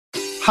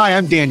Hi,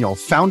 I'm Daniel,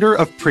 founder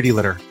of Pretty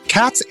Litter.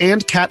 Cats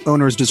and cat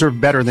owners deserve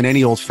better than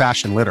any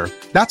old-fashioned litter.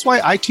 That's why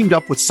I teamed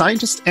up with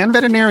scientists and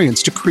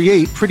veterinarians to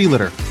create Pretty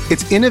Litter.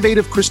 Its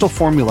innovative crystal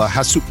formula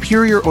has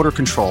superior odor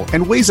control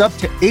and weighs up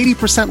to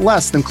 80%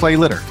 less than clay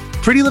litter.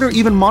 Pretty Litter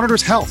even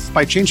monitors health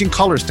by changing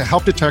colors to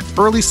help detect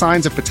early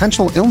signs of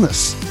potential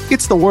illness.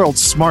 It's the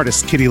world's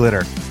smartest kitty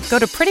litter. Go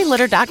to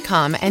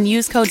prettylitter.com and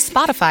use code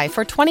SPOTIFY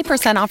for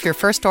 20% off your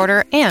first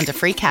order and a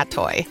free cat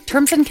toy.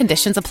 Terms and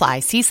conditions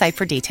apply. See site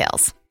for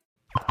details.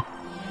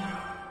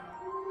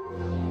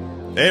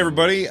 Hey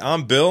everybody,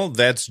 I'm Bill,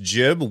 that's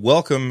Jib.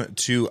 Welcome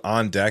to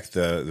On Deck,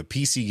 the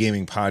PC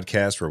gaming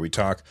podcast where we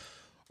talk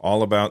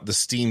all about the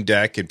Steam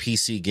Deck and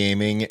PC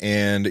gaming.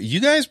 And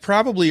you guys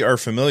probably are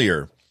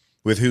familiar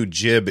with who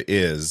Jib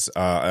is.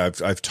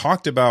 I've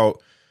talked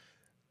about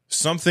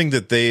something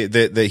that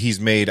that he's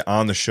made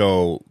on the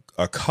show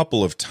a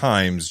couple of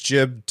times.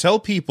 Jib, tell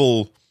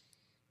people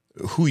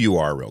who you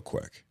are real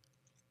quick.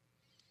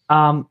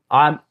 I'm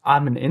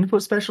an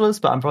input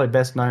specialist, but I'm probably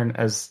best known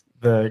as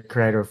the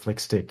creator of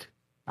Flickstick.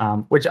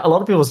 Which a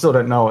lot of people still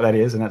don't know what that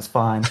is, and that's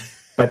fine.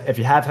 But if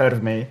you have heard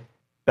of me,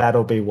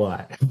 that'll be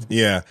why.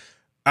 Yeah.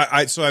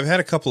 So I've had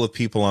a couple of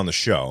people on the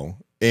show,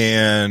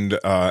 and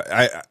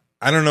I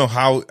don't know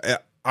how.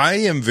 I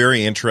am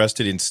very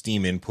interested in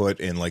Steam input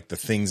and like the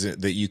things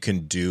that you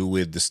can do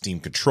with the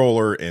Steam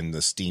controller and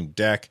the Steam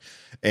Deck.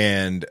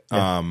 And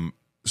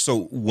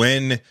so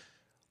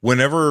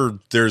whenever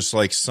there's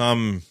like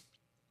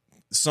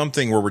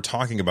something where we're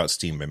talking about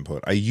Steam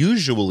input, I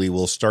usually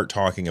will start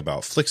talking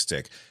about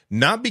Flickstick,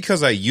 not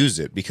because I use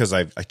it, because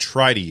I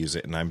try to use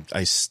it, and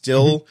I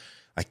still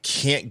I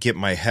can't get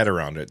my head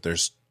around it.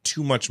 There's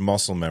too much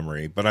muscle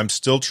memory, but I'm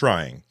still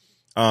trying.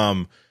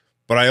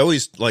 But I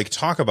always like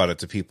talk about it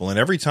to people, and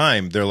every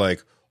time they're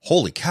like,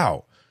 "Holy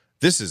cow,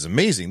 this is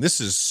amazing!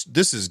 This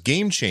is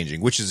game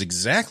changing," which is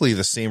exactly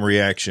the same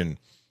reaction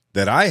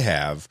that I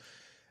have.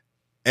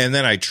 And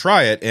then I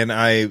try it, and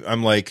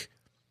I'm like,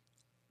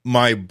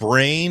 my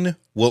brain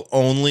will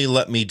only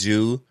let me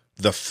do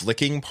the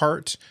flicking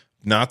part,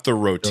 not the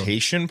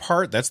rotation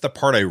part. That's the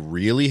part I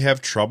really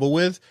have trouble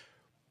with.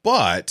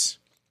 But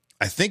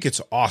I think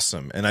it's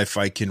awesome. And if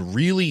I can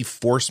really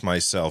force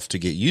myself to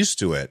get used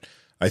to it,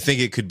 I think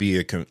it could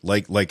be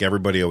like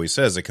everybody always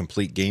says, a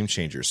complete game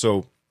changer.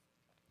 So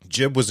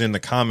Jib was in the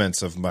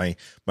comments of my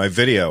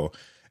video,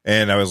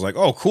 and I was like,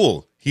 oh,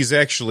 cool. He's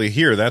actually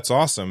here. That's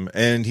awesome.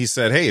 And he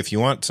said, hey, if you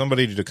want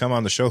somebody to come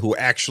on the show who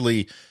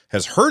actually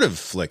has heard of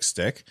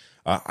Flickstick,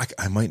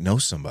 I might know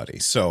somebody.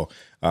 So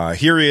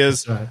here he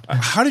is. Right.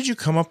 How did you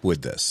come up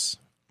with this?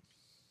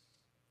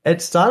 It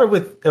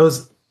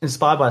was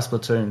inspired by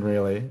Splatoon,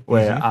 really,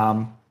 where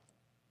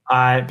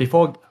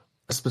before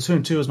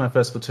Splatoon 2 was my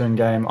first Splatoon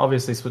game.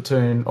 Obviously,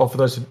 Splatoon, or for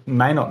those who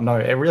may not know,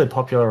 it really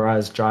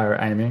popularized gyro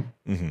aiming.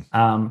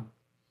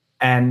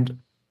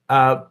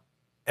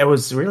 It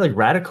was really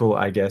radical,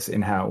 I guess,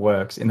 in how it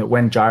works, in that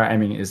when gyro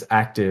aiming is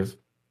active,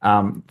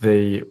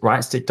 the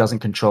right stick doesn't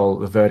control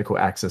the vertical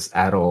axis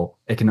at all.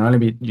 It can only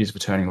be used for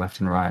turning left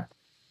and right.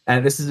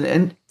 And this is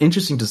an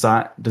interesting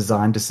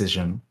design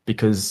decision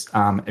because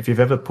if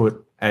you've ever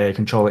put a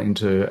controller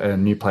into a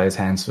new player's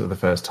hands for the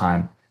first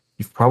time,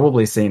 you've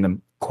probably seen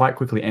them quite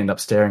quickly end up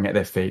staring at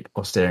their feet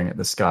or staring at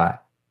the sky.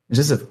 It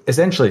just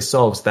essentially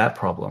solves that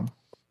problem.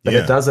 But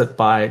it does it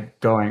by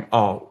going,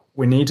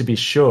 we need to be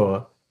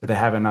sure that they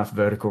have enough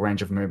vertical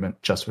range of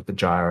movement just with the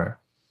gyro.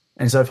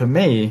 And so for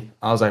me,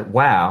 I was like,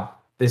 wow,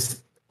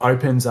 this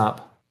opens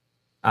up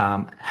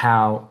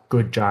how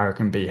good gyro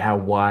can be, how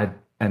wide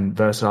and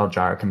versatile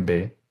gyro can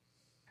be.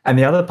 And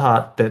the other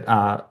part that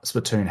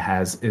Splatoon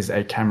has is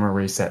a camera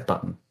reset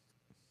button,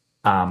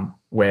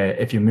 where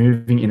if you're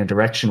moving in a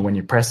direction when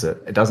you press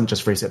it, it doesn't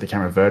just reset the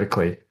camera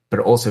vertically, but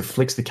it also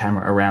flicks the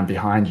camera around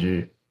behind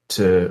you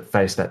to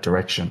face that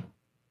direction.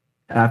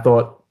 And I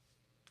thought,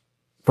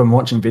 from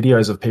watching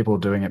videos of people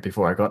doing it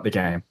before I got the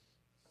game,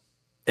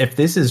 if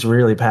this is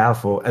really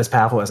powerful as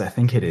I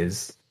think it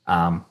is,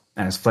 and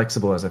as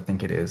flexible as I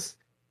think it is,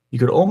 you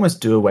could almost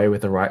do away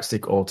with the right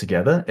stick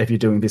altogether if you're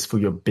doing this for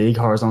your big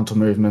horizontal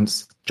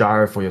movements,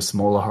 gyro for your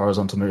smaller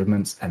horizontal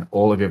movements, and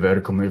all of your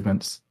vertical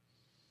movements.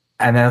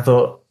 And then I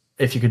thought,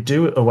 if you could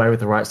do away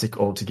with the right stick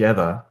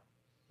altogether,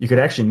 you could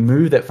actually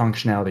move that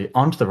functionality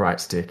onto the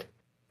right stick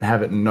and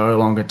have it no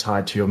longer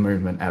tied to your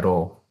movement at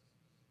all.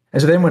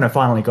 And so then when I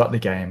finally got the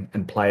game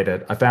and played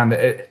it, I found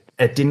that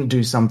it didn't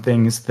do some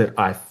things that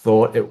I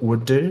thought it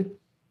would do.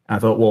 And I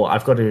thought, well,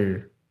 I've got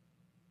to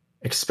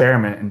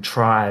experiment and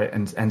try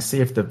and see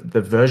if the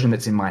version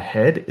that's in my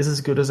head is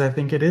as good as I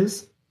think it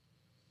is.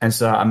 And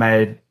so I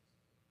made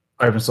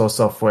open source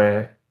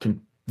software,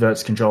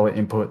 converts controller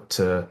input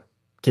to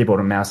keyboard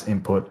and mouse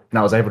input, and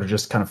I was able to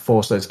just kind of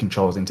force those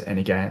controls into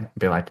any game and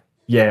be like,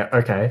 yeah,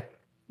 okay,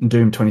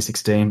 Doom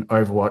 2016,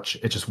 Overwatch,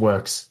 it just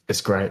works. It's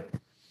great.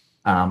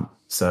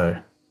 So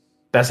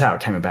that's how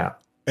it came about.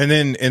 And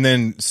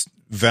then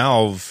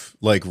Valve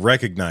like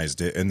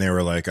recognized it and they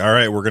were like, all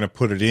right, we're going to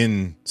put it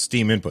in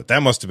Steam input.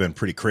 That must have been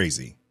pretty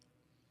crazy.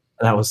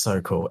 That was so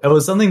cool. It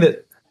was something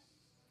that,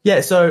 yeah.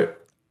 So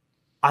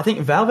I think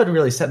Valve had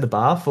really set the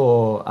bar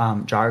for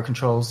gyro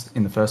controls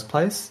in the first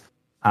place.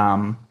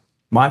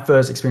 My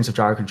first experience of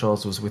gyro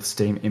controls was with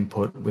Steam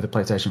Input with a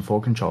PlayStation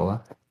 4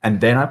 controller.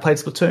 And then I played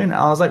Splatoon, and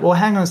I was like, well,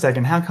 hang on a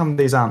second. How come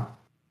these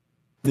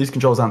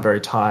controls aren't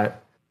very tight?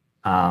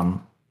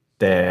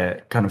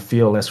 They kind of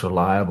feel less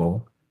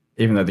reliable,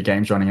 even though the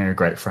game's running at a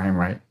great frame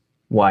rate.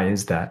 Why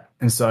is that?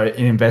 And so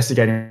in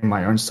investigating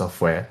my own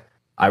software,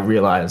 I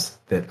realized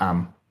that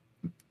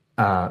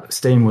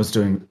Steam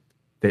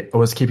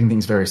was keeping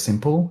things very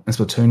simple, and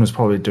Splatoon was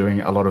probably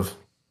doing a lot of,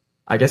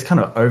 I guess, kind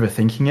of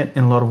overthinking it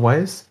in a lot of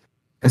ways.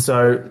 And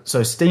so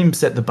Steam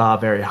set the bar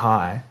very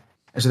high.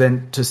 And so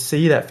then to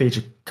see that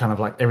feature kind of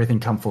like everything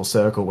come full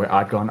circle, where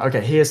I'd gone,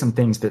 okay, here's some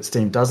things that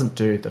Steam doesn't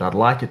do that I'd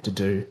like it to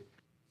do.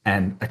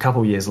 And a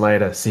couple of years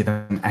later, see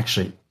them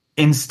actually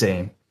in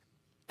Steam,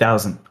 that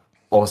was an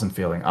awesome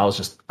feeling. I was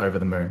just over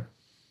the moon.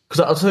 Because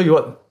I'll tell you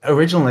what,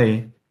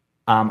 originally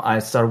I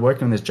started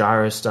working on this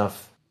gyro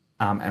stuff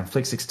and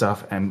FlickStick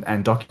stuff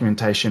and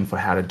documentation for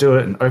how to do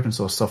it and open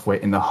source software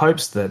in the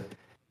hopes that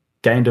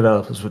game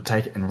developers would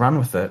take it and run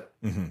with it.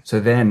 Mm-hmm. So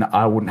then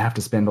I wouldn't have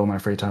to spend all my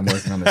free time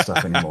working on this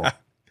stuff anymore.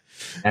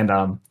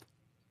 And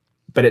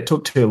but it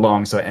took too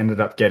long, so I ended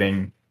up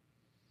getting,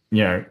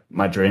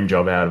 my dream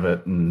job out of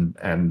it,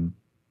 and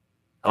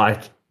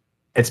like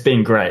it's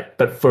been great.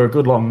 But for a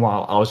good long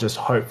while, I was just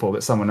hopeful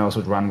that someone else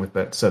would run with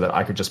it so that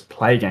I could just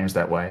play games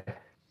that way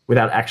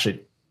without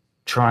actually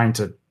trying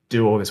to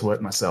do all this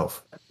work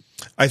myself.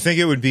 I think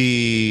that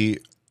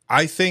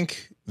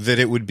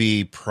it would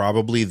be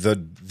probably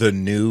the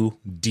new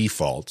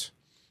default.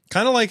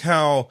 Kind of like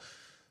how,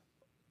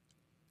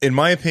 in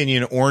my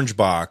opinion, Orange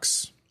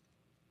Box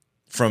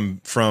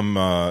from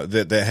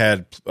that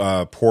had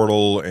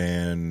Portal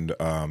and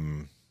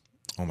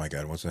oh my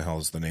god, what the hell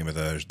is the name of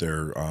their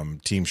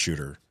team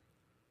shooter?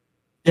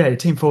 Yeah,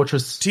 Team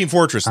Fortress. Team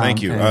Fortress,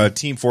 thank you.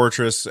 Team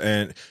Fortress,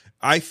 and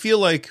I feel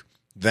like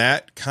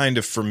that kind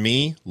of, for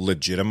me,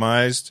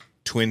 legitimized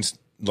twins,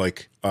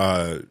 like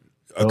a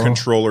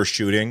controller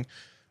shooting.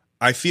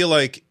 I feel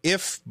like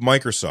if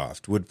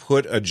Microsoft would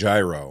put a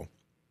gyro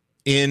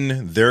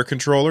in their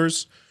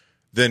controllers,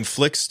 then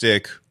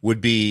FlickStick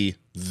would be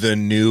the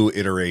new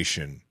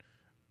iteration.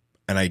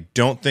 And I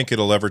don't think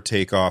it'll ever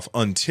take off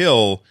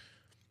until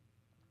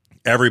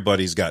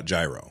everybody's got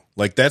gyro.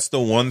 Like, that's the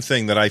one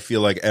thing that I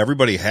feel like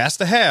everybody has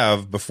to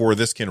have before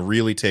this can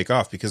really take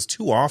off, because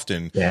too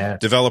often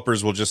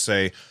developers will just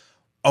say,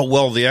 oh,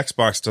 well, the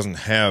Xbox doesn't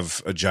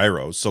have a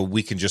gyro, so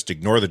we can just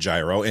ignore the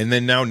gyro, and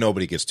then now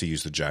nobody gets to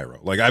use the gyro.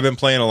 Like, I've been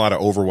playing a lot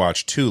of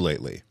Overwatch 2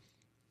 lately,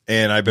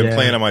 and I've been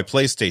playing on my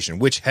PlayStation,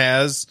 which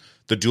has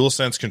the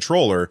DualSense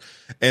controller,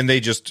 and they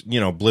just,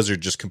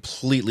 Blizzard just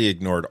completely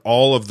ignored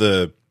all of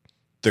the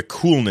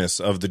coolness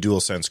of the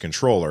DualSense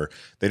controller.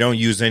 They don't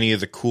use any of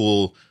the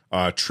cool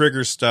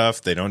trigger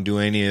stuff. They don't do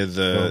any of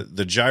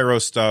the gyro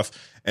stuff,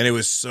 and it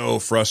was so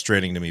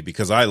frustrating to me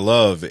because I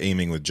love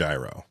aiming with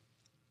gyro.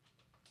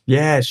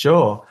 Yeah,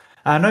 sure.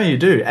 I know you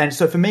do. And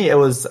so for me, it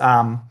was,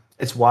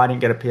 it's why I didn't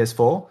get a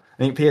PS4. I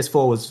think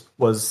PS4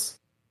 was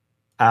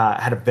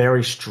had a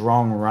very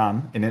strong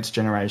run in its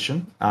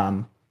generation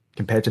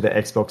compared to the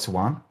Xbox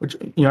One, which,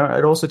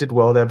 it also did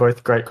well. They're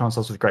both great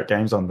consoles with great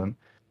games on them.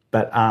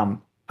 But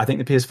I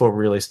think the PS4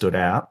 really stood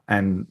out,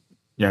 and,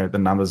 the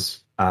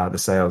numbers, the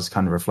sales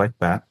kind of reflect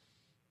that.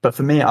 But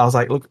for me, I was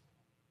like, look,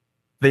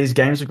 these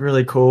games look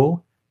really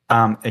cool,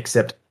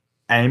 except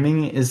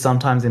aiming is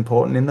sometimes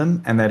important in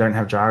them, and they don't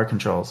have gyro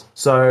controls.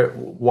 So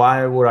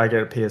why would I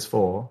get a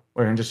PS4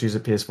 where I can just use a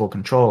PS4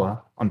 controller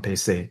on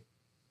PC?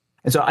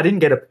 And so I didn't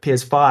get a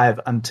PS5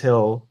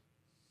 until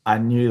I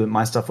knew that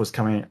my stuff was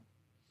coming.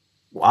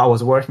 I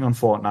was working on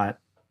Fortnite.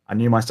 I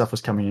knew my stuff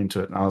was coming into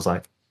it, and I was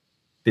like,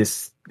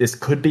 this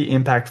could be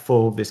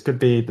impactful. This could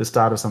be the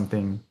start of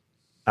something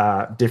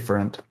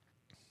different.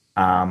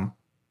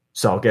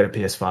 So I'll get a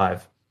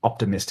PS5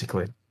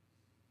 optimistically.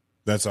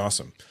 That's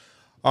awesome.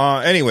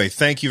 Anyway,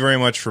 thank you very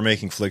much for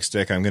making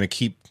FlickStick. I'm going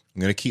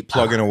to keep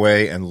plugging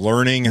away and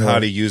learning how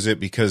to use it,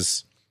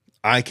 because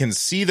I can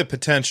see the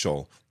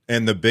potential,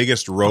 and the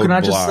biggest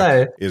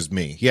roadblock is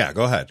me. Yeah,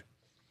 go ahead.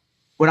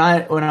 When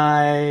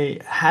I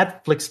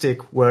had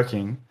FlickStick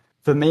working,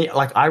 for me,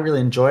 like, I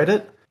really enjoyed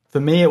it. For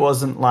me, it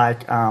wasn't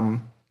like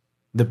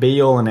the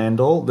be all and end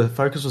all. The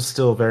focus was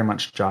still very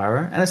much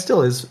gyro, and it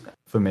still is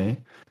for me.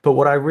 But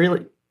what I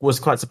really was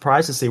quite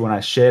surprised to see when I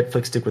shared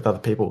FlickStick with other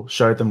people,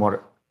 showed them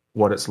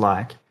what it's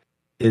like,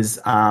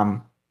 is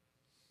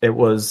it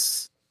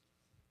was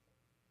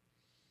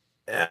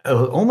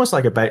almost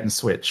like a bait and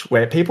switch,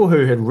 where people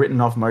who had written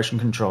off motion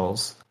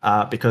controls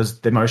because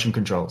they're motion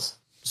controls,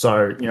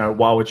 so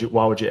why would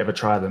you ever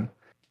try them,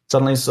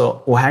 suddenly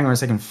saw, well, hang on a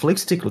second,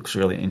 FlickStick looks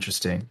really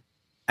interesting,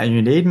 and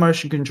you need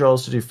motion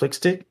controls to do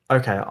FlickStick.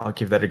 Okay, I'll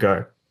give that a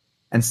go.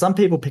 And some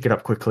people pick it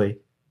up quickly,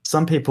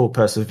 some people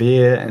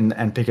persevere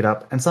and pick it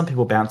up, and some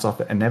people bounce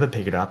off it and never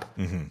pick it up.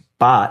 Mm-hmm.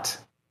 But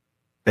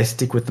they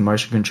stick with the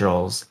motion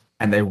controls,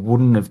 and they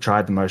wouldn't have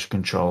tried the motion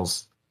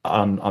controls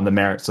on the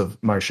merits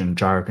of motion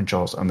gyro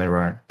controls on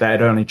their own. They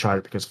had only tried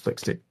it because of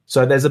FlickStick.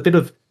 So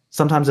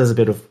sometimes there's a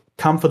bit of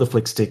come for the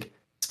FlickStick,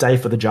 stay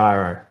for the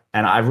gyro.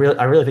 And I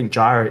really think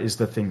gyro is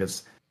the thing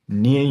that's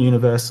near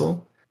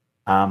universal.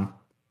 And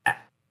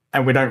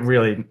we don't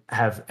really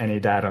have any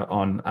data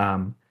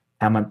on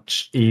how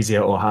much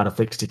easier or harder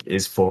flickstick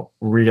is for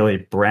really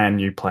brand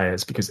new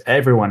players, because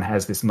everyone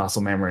has this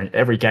muscle memory.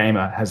 Every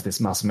gamer has this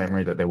muscle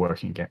memory that they're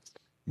working against.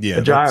 Yeah,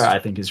 the gyro, I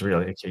think, is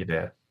really a key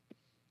there.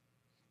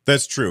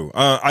 That's true.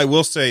 I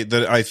will say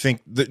that I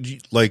think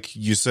that, like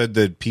you said,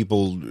 that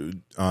people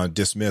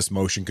dismiss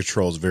motion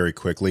controls very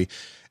quickly.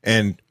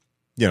 And,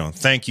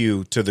 thank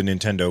you to the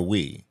Nintendo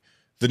Wii.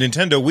 The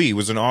Nintendo Wii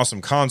was an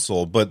awesome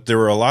console, but there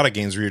were a lot of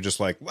games where you're just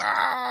like,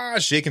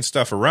 shaking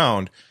stuff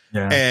around.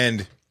 Yeah.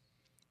 And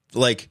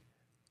like,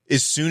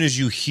 as soon as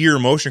you hear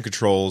motion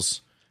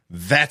controls,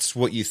 that's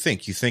what you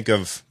think. You think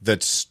of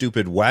that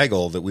stupid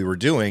waggle that we were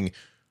doing.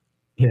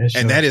 Yeah,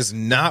 sure. And that's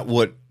not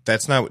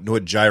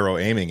what gyro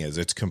aiming is.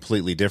 It's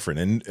completely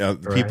different.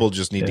 And people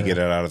just need to get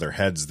it out of their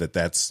heads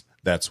that's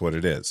what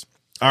it is.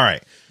 All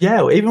right.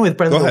 Yeah, well, even with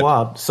Breath of the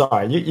Wild.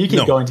 Sorry, you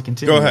keep going to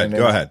continue. Go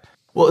ahead.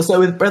 Well, so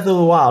with Breath of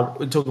the Wild,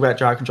 we talk about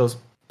gyro controls.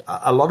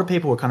 A lot of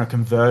people were kind of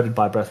converted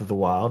by Breath of the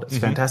Wild. It's a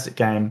fantastic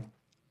game.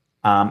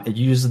 It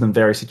uses them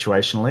very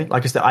situationally.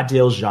 Like, it's the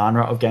ideal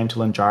genre of game to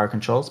learn gyro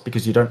controls,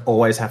 because you don't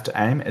always have to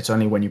aim. It's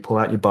only when you pull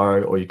out your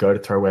bow or you go to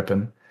throw a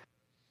weapon.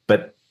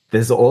 But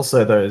there's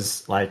also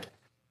those, like,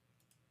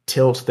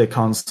 tilt the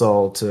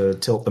console to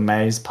tilt the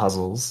maze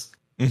puzzles.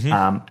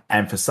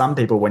 And for some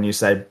people, when you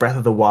say Breath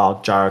of the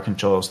Wild gyro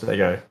controls, they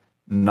go,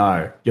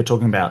 no, you're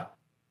talking about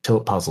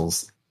tilt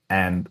puzzles.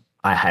 And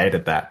I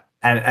hated that.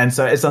 And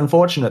so it's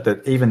unfortunate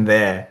that even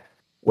there,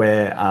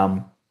 where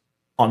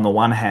on the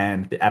one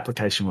hand, the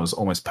application was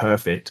almost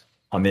perfect,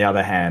 on the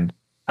other hand,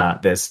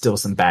 there's still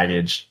some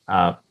baggage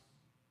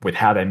with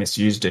how they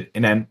misused it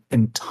in an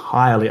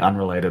entirely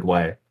unrelated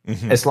way.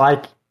 It's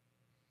like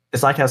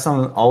how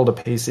some older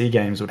PC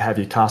games would have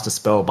you cast a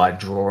spell by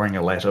drawing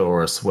a letter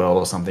or a swirl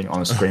or something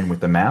on a screen with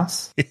the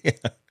mouse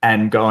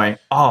and going,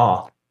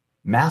 oh,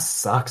 mouse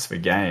sucks for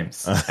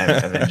games,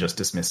 and then just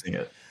dismissing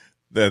it.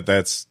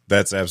 That's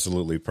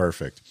absolutely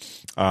perfect.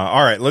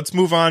 All right, let's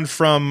move on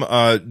from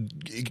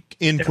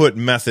input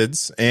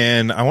methods,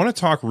 and I want to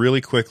talk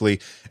really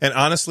quickly. And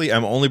honestly,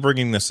 I'm only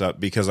bringing this up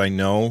because I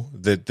know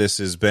that this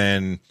has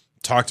been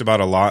talked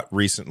about a lot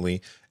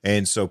recently,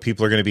 and so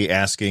people are going to be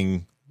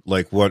asking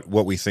like what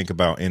we think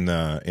about in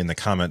the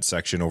comment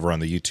section over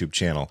on the YouTube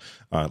channel.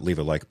 Leave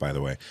a like, by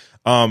the way.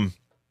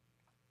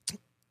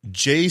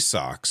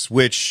 JSOCs,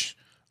 which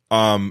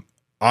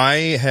I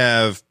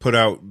have put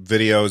out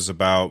videos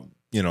about,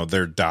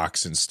 their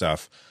docs and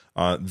stuff.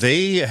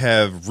 They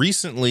have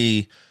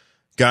recently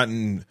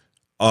gotten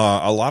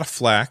a lot of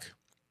flack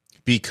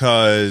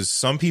because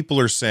some people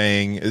are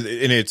saying,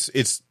 and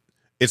it's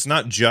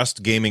not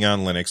just Gaming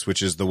on Linux,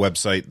 which is the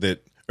website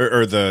that,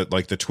 or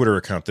the Twitter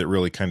account that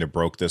really kind of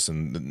broke this,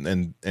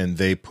 and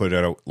they put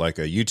out like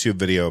a YouTube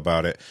video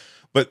about it.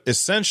 But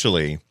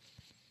essentially,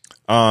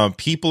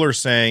 people are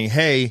saying,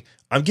 hey,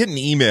 I'm getting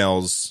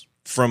emails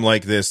from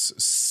like this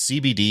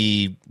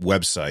CBD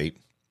website,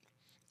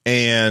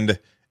 and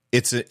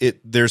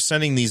they're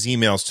sending these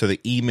emails to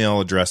the email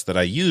address that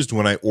I used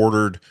when I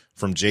ordered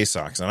from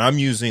JSOCs, and I'm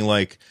using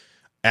like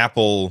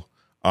Apple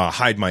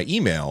hide my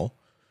email,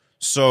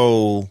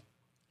 so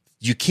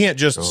you can't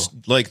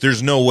just like,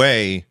 there's no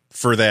way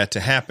for that to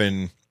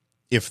happen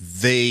if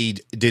they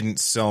didn't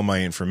sell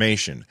my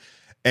information.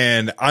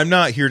 And I'm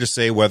not here to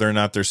say whether or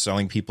not they're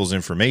selling people's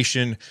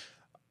information,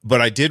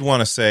 but I did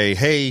want to say,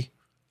 hey,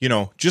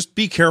 just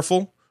be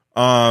careful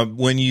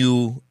when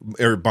you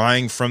are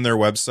buying from their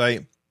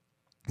website.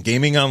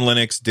 Gaming on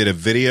Linux did a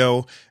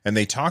video, and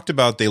they talked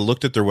about, they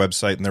looked at their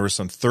website and there were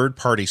some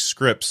third-party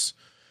scripts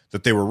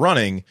that they were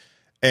running.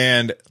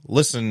 And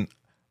listen,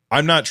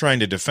 I'm not trying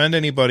to defend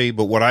anybody,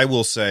 but what I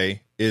will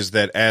say is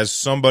that as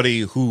somebody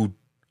who,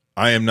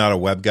 I am not a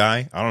web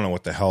guy. I don't know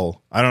what the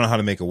hell. I don't know how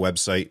to make a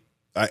website.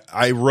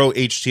 I wrote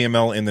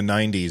HTML in the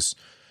 90s,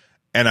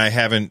 and I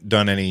haven't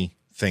done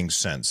anything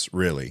since,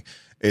 really.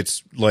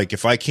 It's like,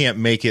 if I can't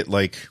make it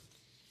like,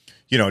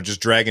 just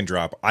drag and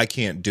drop, I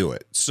can't do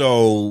it.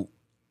 So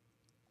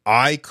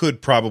I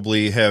could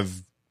probably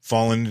have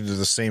fallen into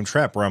the same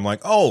trap where I'm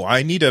like, oh,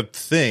 I need a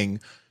thing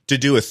to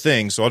do a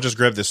thing, so I'll just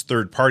grab this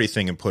third-party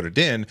thing and put it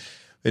in.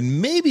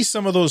 And maybe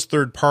some of those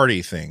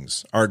third-party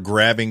things are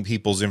grabbing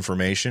people's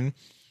information.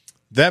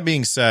 That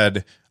being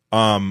said,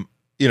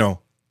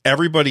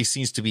 everybody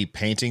seems to be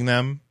painting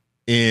them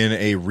in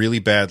a really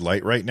bad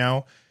light right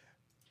now.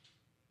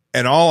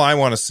 And all I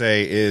want to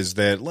say is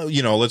that,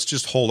 let's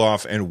just hold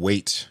off and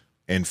wait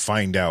and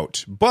find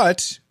out.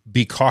 But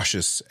be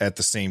cautious at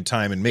the same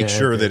time, and make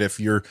sure that if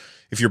you're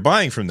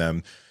buying from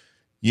them,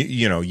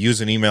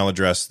 use an email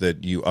address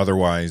that you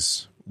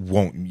otherwise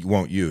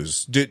won't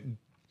use.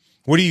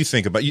 What do you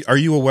think about? Are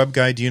you a web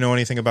guy? Do you know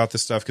anything about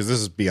this stuff? Because this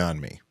is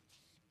beyond me.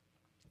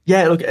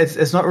 Yeah, look,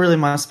 it's not really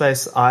my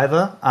space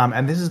either.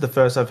 And this is the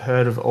first I've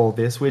heard of all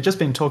this. We've just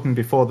been talking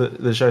before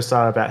the show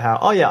started about how,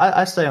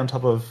 I stay on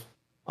top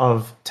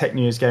of tech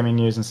news, gaming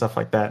news, and stuff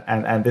like that.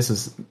 And this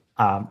is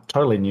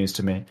totally news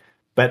to me.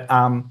 But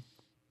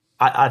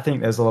I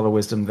think there's a lot of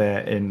wisdom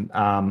there in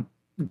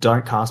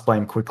don't cast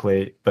blame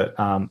quickly, but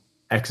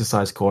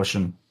exercise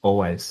caution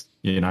always,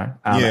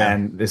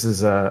 and this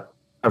is a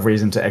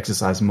reason to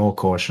exercise more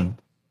caution.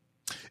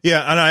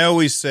 Yeah, and I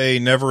always say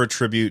never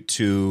attribute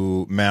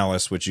to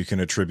malice what you can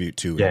attribute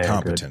to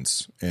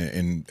incompetence.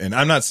 And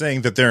I'm not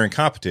saying that they're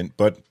incompetent,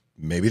 but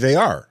maybe they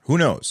are. Who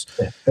knows?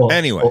 Yeah.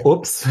 Anyway.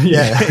 Oops.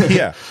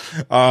 Yeah.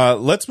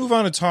 Let's move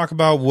on to talk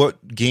about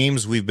what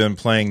games we've been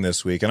playing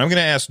this week. And I'm going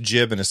to ask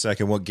Jib in a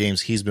second what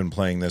games he's been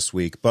playing this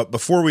week. But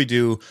before we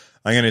do,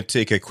 I'm going to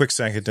take a quick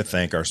second to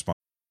thank our sponsor.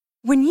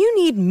 When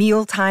you need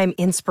mealtime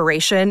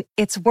inspiration,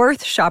 it's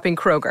worth shopping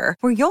Kroger,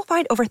 where you'll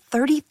find over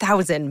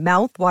 30,000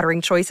 mouth-watering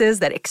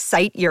choices that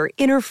excite your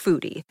inner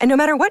foodie. And no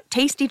matter what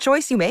tasty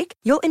choice you make,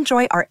 you'll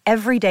enjoy our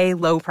everyday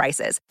low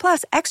prices,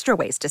 plus extra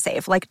ways to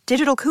save, like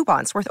digital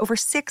coupons worth over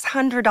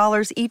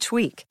 $600 each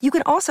week. You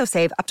can also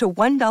save up to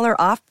 $1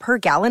 off per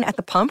gallon at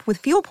the pump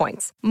with fuel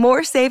points.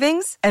 More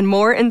savings and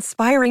more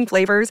inspiring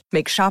flavors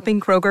make shopping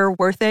Kroger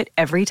worth it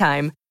every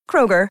time.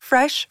 Kroger,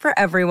 fresh for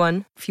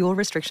everyone. Fuel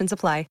restrictions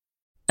apply.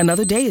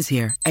 Another day is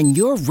here, and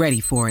you're ready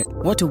for it.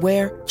 What to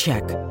wear?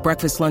 Check.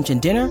 Breakfast, lunch, and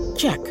dinner?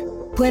 Check.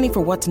 Planning for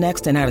what's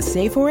next and how to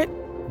save for it?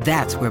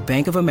 That's where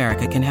Bank of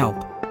America can help.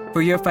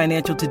 For your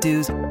financial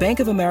to-dos, Bank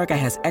of America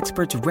has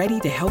experts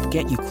ready to help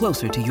get you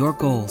closer to your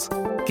goals.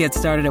 Get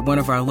started at one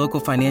of our local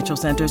financial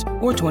centers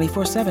or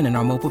 24/7 in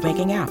our mobile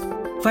banking app.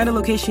 Find a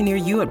location near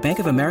you at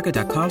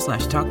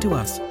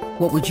bankofamerica.com/talktous.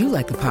 What would you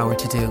like the power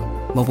to do?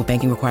 Mobile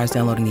banking requires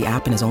downloading the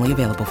app and is only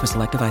available for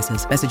select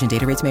devices. Message and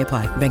data rates may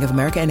apply. Bank of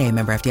America N.A.,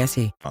 member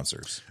FDIC.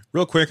 Sponsors.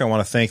 Real quick, I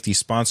want to thank the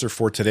sponsor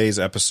for today's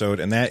episode,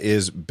 and that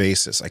is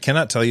Basis. I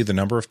cannot tell you the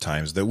number of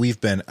times that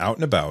we've been out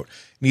and about.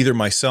 Neither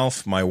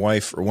myself, my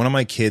wife, or one of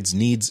my kids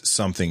needs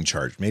something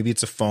charged. Maybe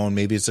it's a phone,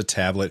 maybe it's a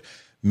tablet,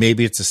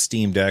 maybe it's a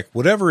Steam Deck.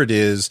 Whatever it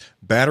is,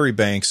 battery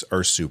banks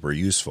are super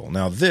useful.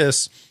 Now,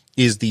 this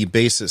is the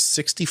Basis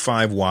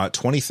 65-watt,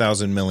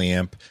 20,000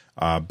 milliamp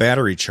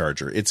battery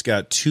charger. It's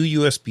got two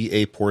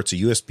USB-A ports, a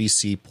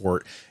USB-C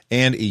port,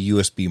 and a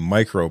USB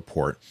micro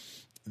port.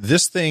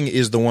 This thing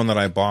is the one that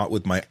I bought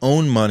with my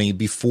own money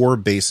before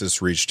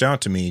Basis reached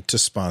out to me to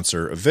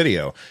sponsor a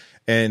video.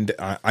 And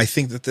I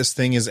think that this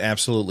thing is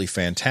absolutely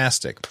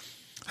fantastic.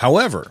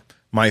 However,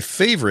 my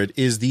favorite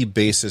is the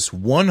Basis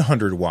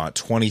 100-watt,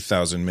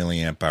 20,000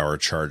 milliamp hour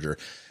charger.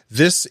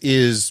 This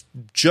is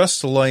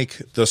just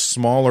like the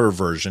smaller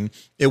version.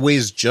 It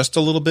weighs just a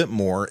little bit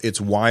more.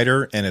 It's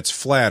wider and it's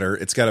flatter.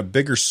 It's got a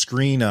bigger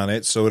screen on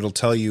it, so it'll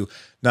tell you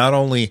not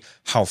only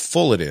how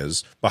full it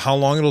is, but how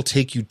long it'll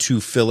take you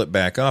to fill it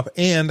back up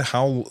and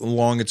how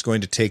long it's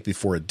going to take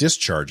before it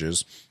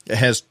discharges. It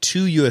has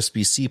two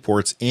USB-C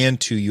ports and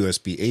two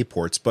USB-A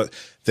ports, but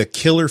the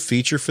killer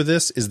feature for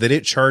this is that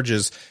it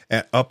charges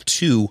at up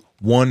to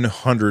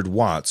 100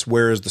 watts,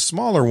 whereas the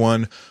smaller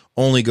one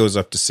only goes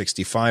up to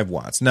 65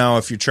 watts. Now,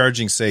 if you're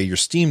charging, say, your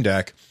Steam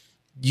Deck,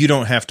 you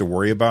don't have to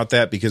worry about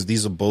that because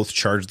these will both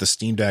charge the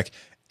Steam Deck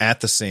at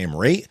the same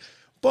rate.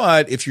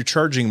 But if you're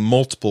charging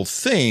multiple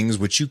things,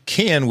 which you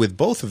can with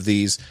both of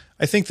these,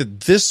 I think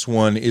that this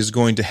one is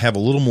going to have a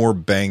little more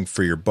bang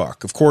for your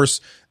buck. Of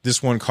course,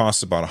 this one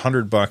costs about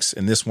 $100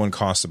 and this one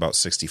costs about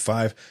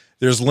 $65.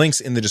 There's links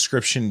in the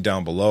description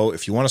down below.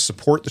 If you want to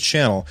support the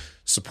channel,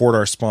 support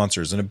our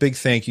sponsors. And a big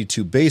thank you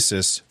to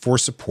Basis for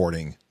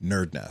supporting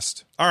Nerd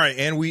Nest. All right,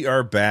 and we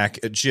are back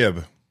at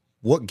Jib.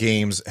 What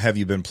games have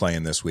you been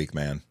playing this week,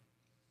 man?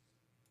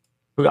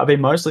 I've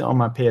been mostly on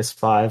my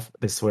PS5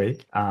 this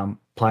week,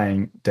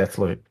 playing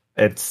Deathloop.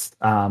 It's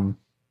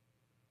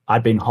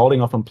I'd been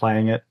holding off on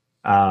playing it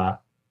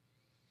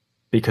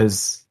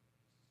because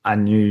I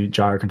knew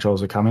gyro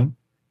controls were coming.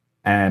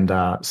 And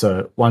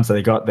so once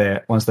they got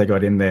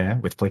in there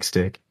with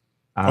Flickstick,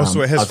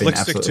 so it has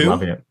Flickstick too?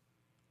 Loving it.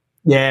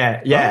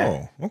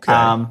 Yeah. Oh, okay.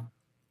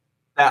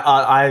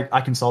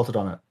 I consulted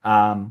on it.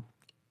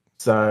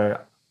 So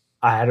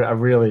I had a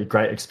really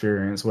great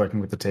experience working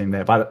with the team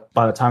there. By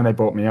the time they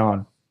brought me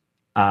on,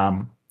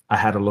 I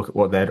had a look at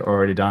what they'd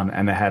already done,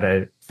 and they had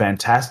a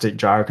fantastic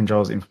gyro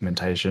controls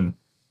implementation.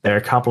 There are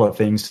a couple of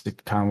things to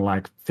kind of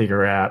like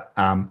figure out,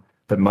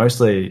 but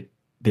mostly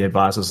the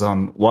advice was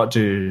on what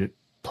do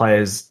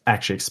players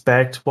actually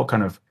expect, what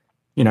kind of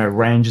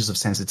ranges of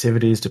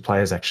sensitivities do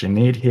players actually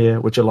need here,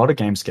 which a lot of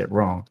games get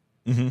wrong.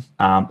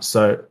 Mm-hmm.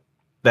 So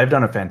they've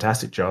done a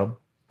fantastic job,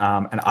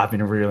 and I've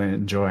been really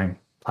enjoying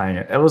playing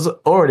it. It was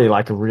already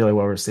like a really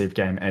well-received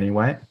game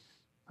anyway,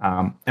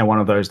 and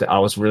one of those that I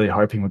was really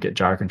hoping would get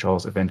gyro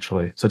controls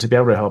eventually. So to be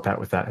able to help out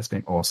with that has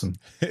been awesome.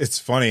 It's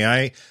funny.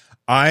 I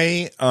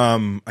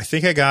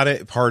think I got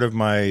it part of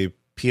my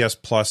PS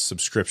Plus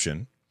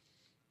subscription,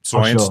 so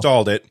I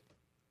installed it.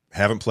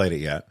 Haven't played it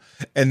yet.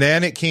 And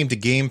then it came to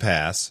Game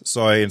Pass,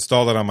 so I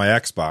installed it on my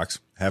Xbox.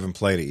 Haven't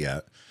played it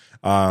yet.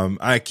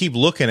 I keep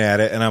looking at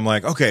it, and I'm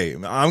like, okay,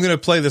 I'm going to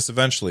play this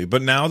eventually.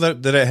 But now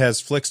that it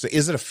has Flickstick,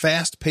 is it a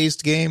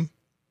fast-paced game?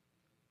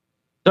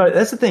 No,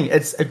 that's the thing.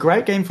 It's a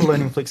great game for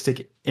learning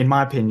Flickstick, in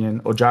my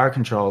opinion, or gyro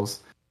controls,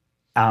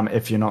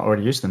 if you're not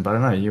already used to them. But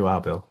I know you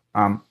are, Bill.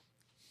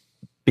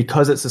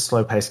 Because it's a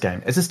slow-paced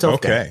game. It's a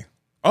stealth game.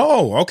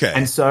 Oh, okay.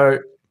 And so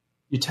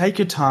you take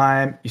your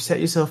time, you set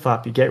yourself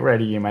up, you get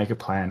ready, you make a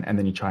plan, and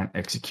then you try and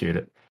execute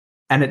it.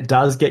 And it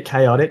does get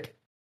chaotic.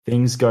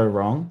 Things go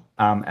wrong,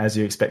 as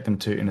you expect them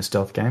to in a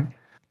stealth game.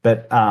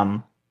 But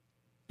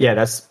yeah,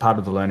 that's part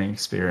of the learning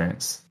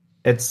experience.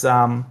 It's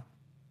yeah.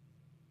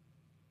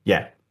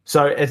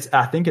 So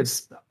I think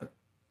it's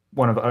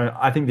one of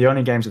the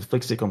only games with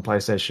flickstick on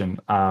PlayStation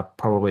are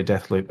probably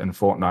Deathloop and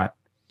Fortnite.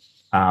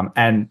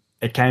 And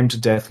it came to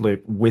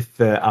Deathloop with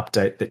the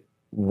update that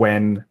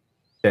when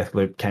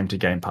Deathloop came to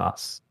Game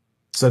Pass.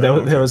 So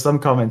there were some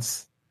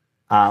comments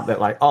that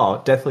like,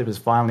 oh, Deathloop has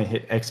finally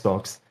hit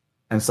Xbox,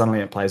 and suddenly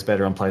it plays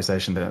better on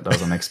PlayStation than it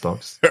does on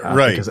Xbox.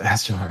 Right. Because it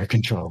has gyro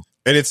control.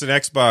 And it's an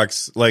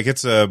Xbox, like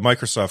it's a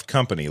Microsoft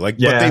company. Like,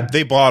 but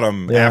they bought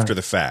them after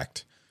the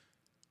fact.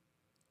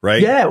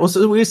 Right? Yeah. Well,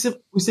 so we see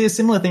a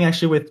similar thing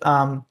actually with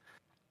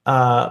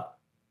Call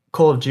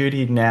of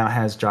Duty now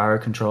has gyro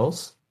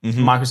controls.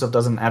 Mm-hmm. Microsoft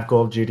doesn't have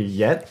Call of Duty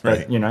yet,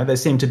 but they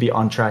seem to be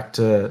on track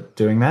to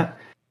doing that.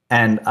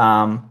 And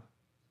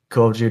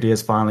Call of Duty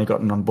has finally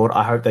gotten on board.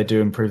 I hope they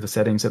do improve the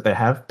settings that they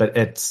have, but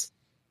it's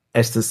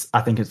this.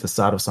 I think it's the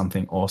start of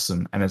something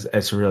awesome, and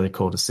it's really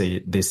cool to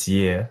see this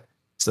year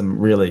some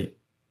really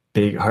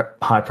big,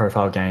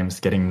 high-profile games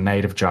getting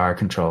native gyro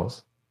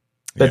controls.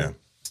 But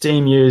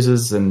Steam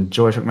users and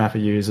Joy-Shock Mapper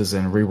users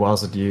and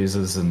Rewilded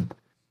users and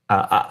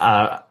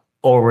are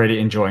already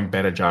enjoying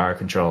better gyro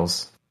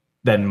controls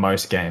than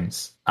most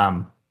games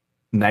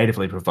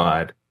natively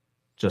provide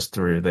just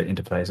through the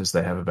interfaces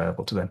they have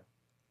available to them.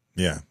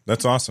 Yeah,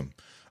 that's awesome.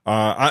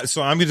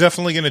 So I'm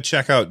definitely going to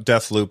check out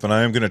Deathloop, and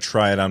I am going to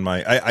try it on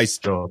my.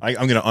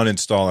 I'm going to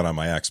uninstall it on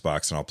my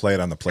Xbox, and I'll play it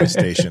on the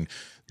PlayStation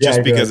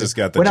just because it's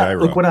got the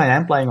gyro. When I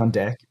am playing on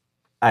deck,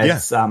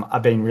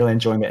 I've been really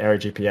enjoying the Aero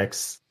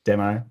GPX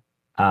demo.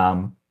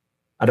 I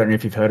don't know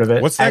if you've heard of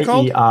it. What's that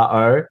called?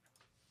 AERO.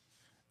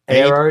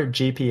 Aero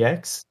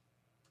GPX.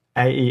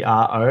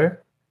 AERO.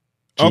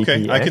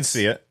 Okay, I can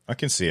see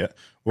it.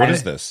 What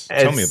is this?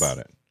 Tell me about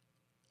it.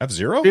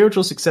 F-Zero?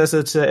 Spiritual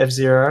successor to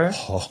F-Zero.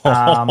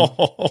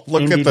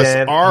 Look at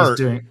this art.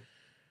 Doing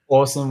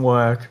awesome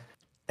work.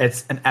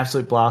 It's an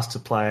absolute blast to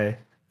play.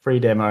 Free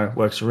demo.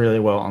 Works really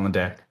well on the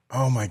deck.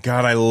 Oh my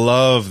God, I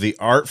love the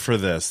art for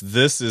this.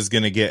 This is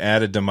going to get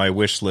added to my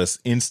wish list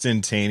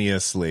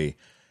instantaneously.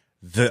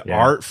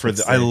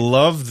 I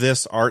love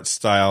this art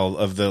style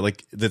of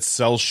that's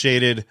cell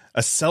shaded.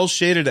 A cell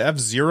shaded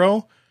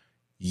F-Zero?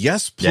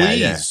 Yes,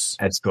 please.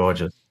 Yeah. It's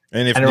gorgeous.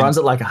 And it runs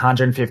at like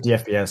 150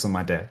 FPS on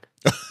my deck.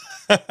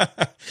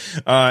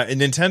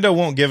 And Nintendo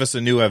won't give us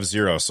a new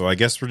F-Zero, so I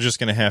guess we're just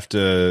going to have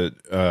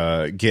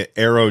to get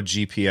Aero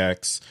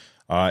GPX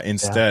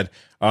instead.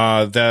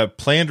 The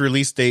planned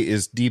release date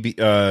is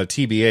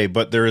TBA,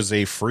 but there is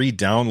a free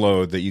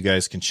download that you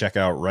guys can check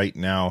out right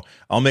now.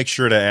 I'll make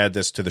sure to add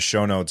this to the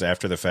show notes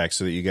after the fact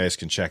so that you guys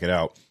can check it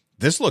out.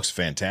 This looks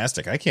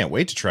fantastic. I can't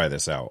wait to try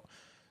this out.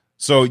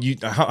 So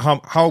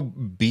how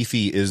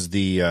beefy is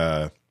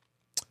the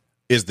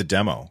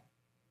demo?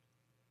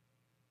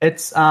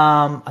 It's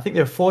I think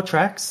there are 4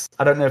 tracks.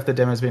 I don't know if the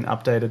demo's been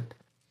updated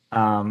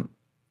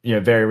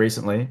very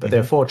recently, but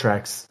there are 4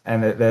 tracks,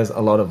 and there's a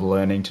lot of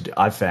learning to do.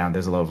 I've found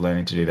there's a lot of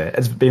learning to do there.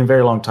 It's been a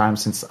very long time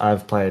since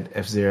I've played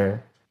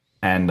F-Zero,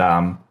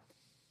 and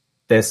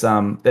there's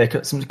some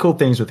cool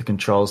things with the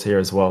controls here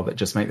as well that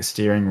just make the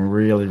steering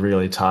really,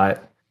 really tight.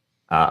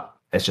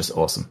 It's just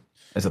awesome.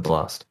 It's a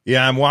blast.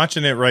 Yeah, I'm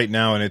watching it right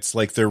now, and it's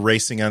like they're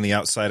racing on the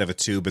outside of a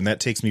tube, and that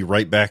takes me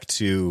right back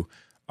to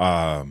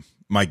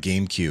my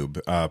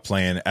GameCube,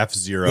 playing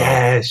F-Zero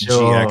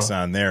GX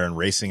on there and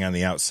racing on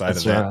the outside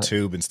of that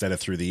tube instead of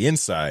through the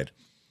inside.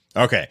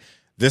 Okay,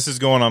 this is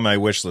going on my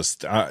wish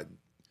list.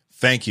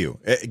 Thank you.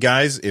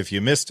 Guys, if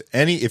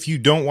you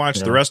don't watch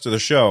the rest of the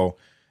show,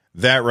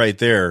 that right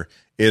there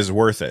is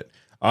worth it.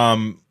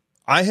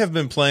 I have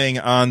been playing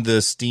on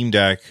the Steam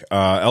Deck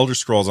Elder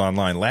Scrolls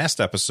Online.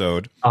 Last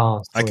episode,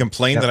 I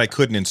complained that I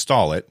couldn't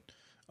install it.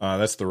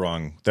 That's the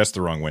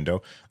wrong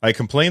window. I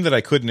complained that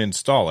I couldn't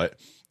install it,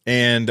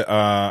 and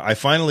I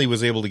finally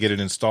was able to get it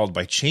installed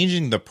by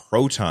changing the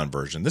Proton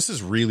version. This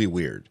is really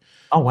weird.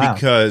 Oh, wow.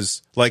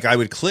 Because I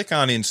would click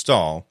on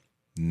install,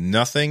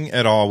 nothing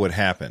at all would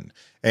happen.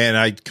 And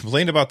I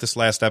complained about this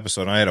last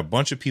episode, and I had a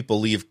bunch of people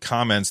leave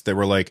comments that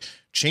were like,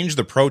 change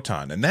the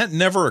Proton. And that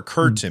never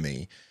occurred to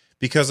me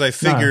because I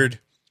figured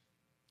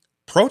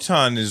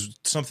Proton is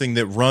something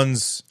that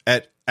runs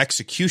at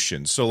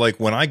execution. So like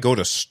when I go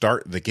to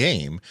start the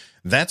game,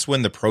 that's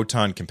when the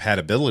Proton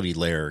compatibility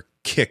layer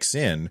kicks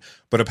in.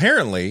 But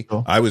apparently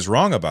I was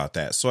wrong about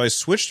that. So I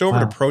switched over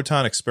to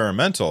Proton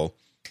Experimental,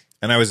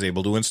 and I was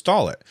able to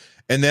install it.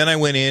 And then I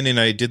went in and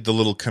I did the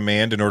little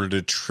command in order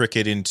to trick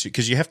it into,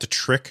 because you have to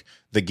trick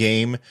the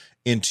game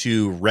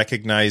into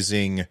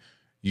recognizing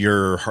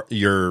your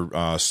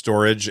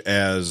storage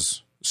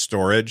as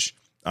storage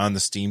on the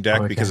Steam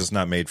Deck because it's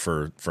not made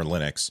for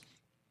Linux.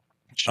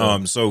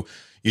 Sure. So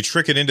you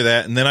trick it into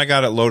that, and then I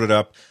got it loaded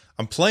up.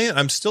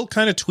 I'm still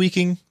kind of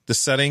tweaking the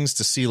settings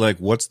to see like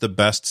what's the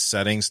best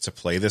settings to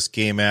play this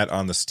game at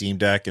on the Steam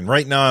Deck. And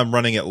right now I'm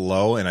running it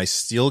low, and I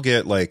still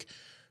get like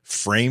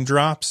frame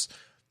drops,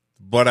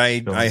 but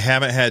I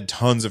haven't had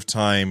tons of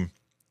time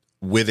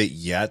with it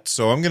yet.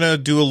 So I'm going to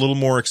do a little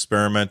more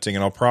experimenting,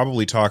 and I'll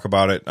probably talk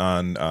about it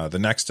on the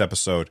next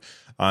episode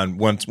on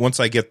once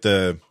I get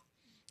the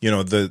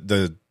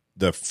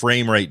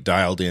frame rate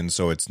dialed in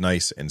so it's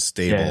nice and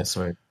stable. Yeah,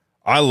 sweet.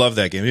 I love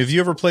that game. Have you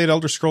ever played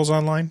Elder Scrolls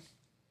Online?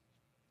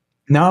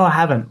 No, I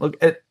haven't.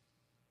 Look, it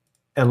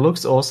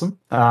looks awesome.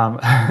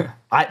 I've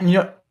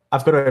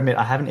got to admit,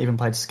 I haven't even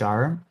played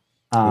Skyrim.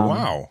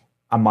 Wow.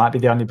 I might be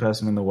the only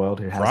person in the world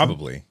who hasn't.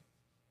 Probably.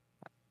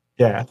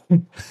 Yeah.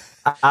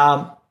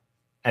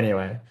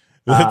 Anyway,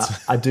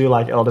 I do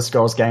like Elder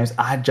Scrolls games.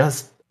 I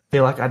just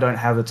feel like I don't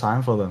have the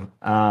time for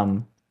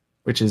them,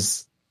 which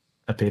is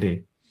a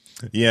pity.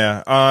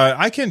 Yeah,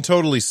 I can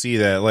totally see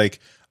that. Like,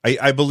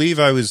 I believe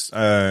I was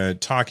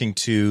talking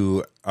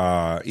to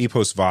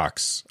Epos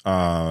Vox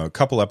a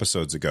couple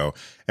episodes ago,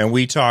 and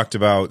we talked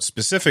about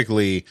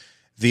specifically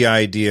the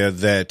idea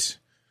that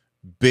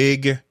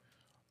big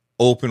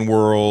open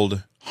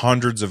world,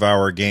 hundreds of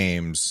hour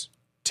games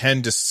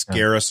tend to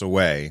scare us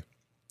away,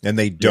 and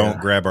they don't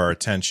grab our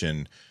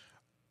attention.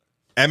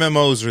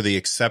 MMOs are the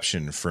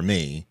exception for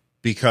me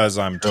because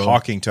I'm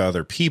talking to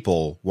other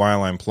people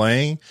while I'm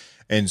playing.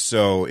 And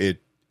so it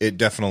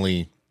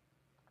definitely,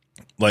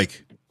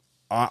 like,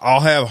 I'll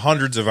have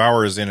hundreds of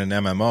hours in an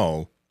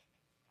MMO.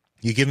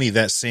 You give me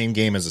that same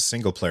game as a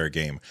single player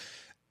game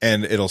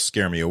and it'll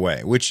scare me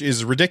away, which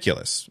is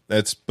ridiculous.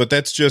 But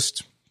that's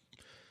just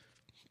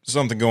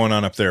something going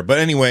on up there. But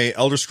anyway,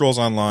 Elder Scrolls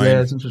Online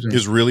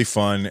is really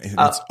fun.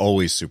 It's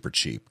always super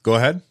cheap. Go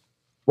ahead.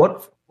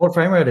 What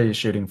frame rate are you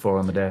shooting for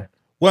on the day?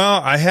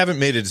 Well, I haven't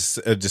made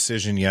a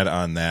decision yet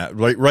on that.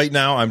 Right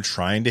now, I'm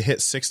trying to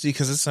hit 60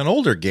 because it's an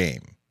older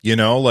game. You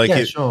know, like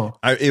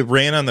it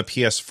ran on the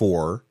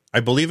PS4. I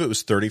believe it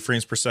was 30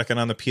 frames per second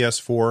on the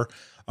PS4.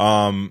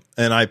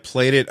 And I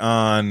played it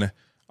on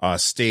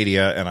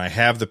Stadia, and I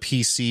have the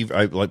PC.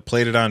 I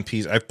played it on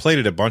PC. I've played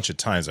it a bunch of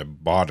times. I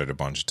bought it a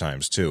bunch of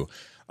times too.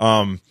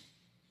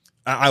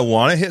 I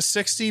want to hit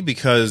 60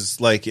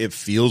 because like it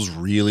feels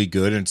really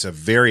good, and it's a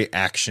very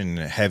action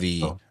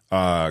heavy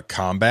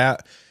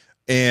combat.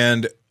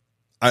 And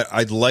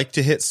I'd like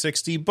to hit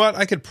 60, but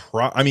I could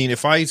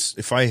if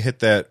I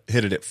hit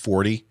it at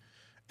 40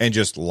 and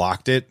just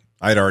locked it,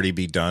 I'd already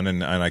be done,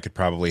 and I could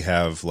probably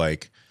have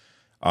like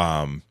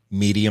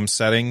medium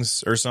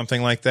settings or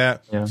something like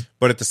that. Yeah.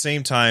 But at the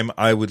same time,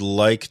 I would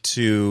like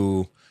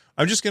to.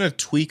 I'm just going to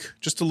tweak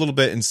just a little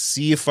bit and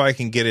see if I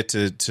can get it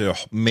to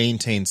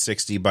maintain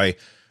 60 by,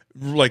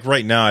 like,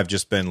 right now I've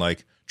just been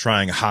like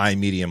trying high,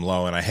 medium,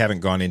 low, and I haven't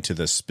gone into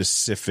the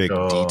specific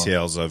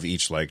details of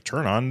each, like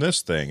turn on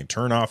this thing and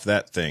turn off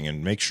that thing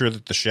and make sure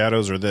that the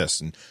shadows are this.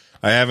 And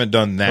I haven't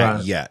done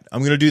that yet.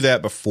 I'm going to do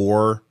that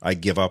before I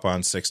give up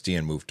on 60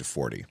 and move to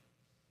 40.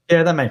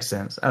 Yeah, that makes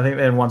sense. I think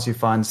then once you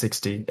find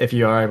 60, if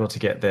you are able to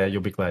get there,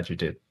 you'll be glad you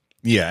did.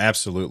 Yeah,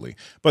 absolutely.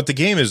 But the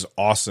game is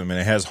awesome, and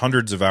it has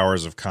hundreds of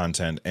hours of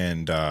content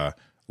and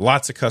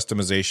lots of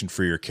customization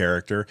for your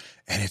character,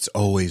 and it's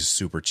always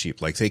super cheap.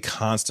 Like, they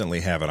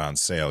constantly have it on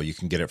sale. You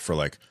can get it for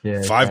like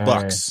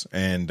 $5,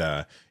 and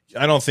I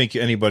don't think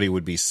anybody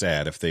would be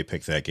sad if they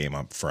pick that game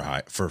up for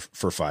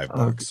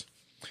 $5.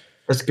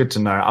 That's good to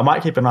know. I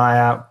might keep an eye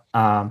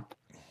out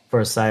for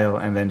a sale,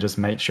 and then just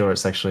make sure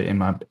it's actually in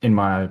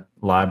my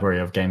library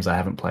of games I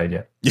haven't played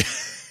yet.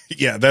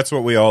 Yeah, that's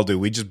what we all do.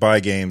 We just buy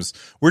games.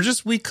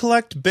 We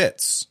collect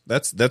bits.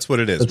 That's what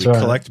it is. We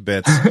collect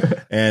bits,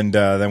 and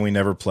then we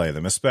never play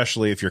them.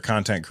 Especially if you're a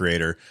content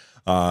creator,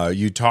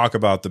 you talk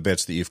about the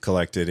bits that you've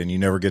collected, and you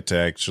never get to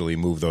actually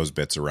move those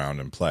bits around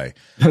and play.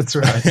 That's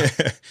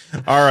right.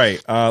 All right,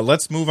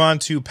 let's move on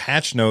to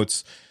patch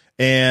notes,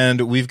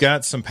 and we've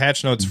got some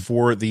patch notes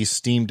for the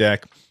Steam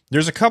Deck.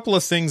 There's a couple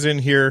of things in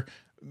here.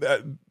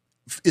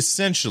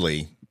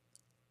 Essentially,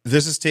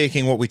 this is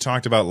taking what we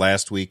talked about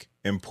last week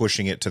and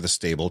pushing it to the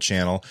stable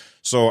channel.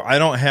 So I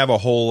don't have a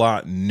whole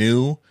lot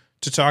new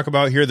to talk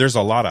about here. There's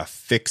a lot of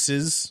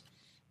fixes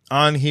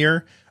on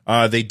here.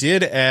 They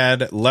did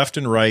add left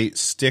and right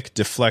stick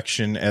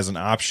deflection as an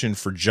option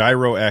for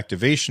gyro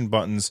activation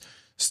buttons.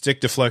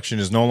 Stick deflection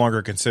is no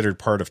longer considered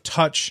part of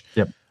touch.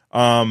 Yep.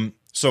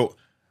 So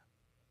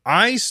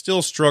I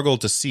still struggle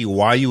to see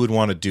why you would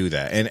want to do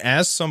that. And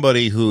as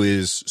somebody who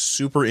is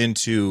super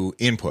into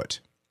input,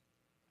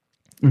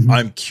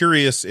 I'm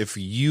curious if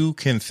you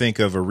can think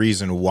of a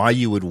reason why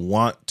you would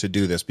want to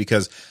do this,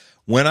 because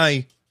when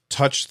I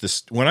touch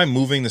this, when I'm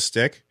moving the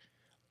stick,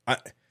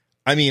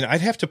 I mean,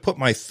 I'd have to put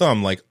my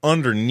thumb like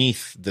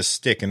underneath the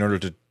stick in order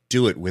to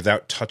do it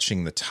without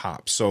touching the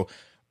top. So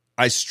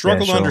I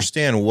struggle to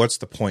understand what's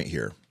the point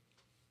here.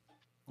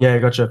 Yeah,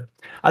 gotcha.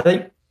 I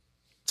think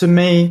to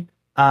me,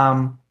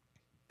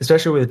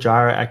 especially with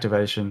gyro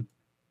activation,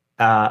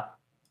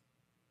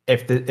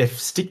 if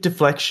stick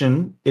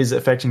deflection is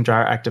affecting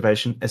gyro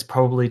activation, it's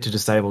probably to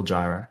disable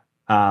gyro.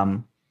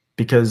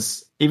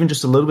 Because even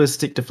just a little bit of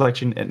stick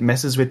deflection, it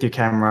messes with your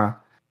camera.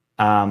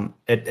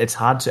 it's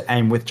hard to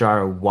aim with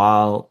gyro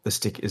while the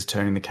stick is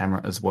turning the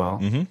camera as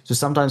well. So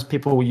sometimes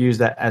people will use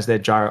that as their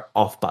gyro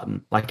off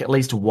button. Like, at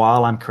least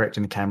while I'm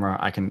correcting the camera,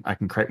 I can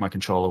correct my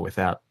controller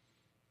without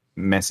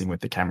messing with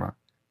the camera.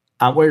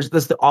 Whereas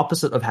that's the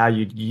opposite of how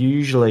you'd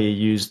usually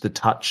use the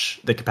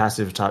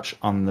capacitive touch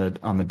on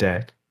the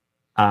deck,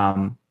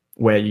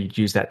 where you'd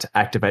use that to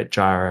activate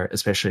gyro,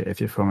 especially if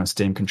you're from a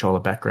Steam controller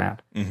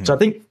background. So I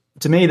think,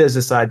 to me, there's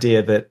this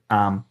idea that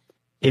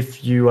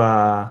if you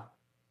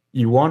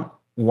want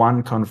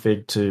one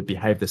config to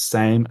behave the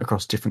same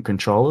across different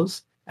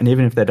controllers, and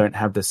even if they don't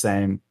have the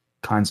same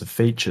kinds of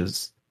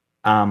features,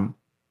 I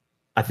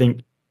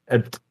think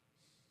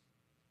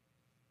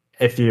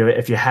if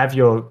you have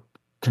your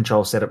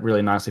control set up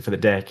really nicely for the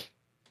deck,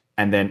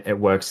 and then it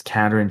works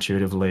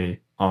counterintuitively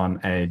on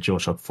a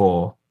DualShock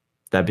 4,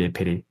 that'd be a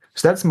pity.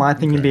 So that's my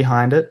thinking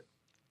behind it.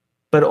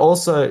 But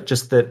also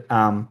just that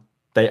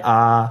they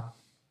are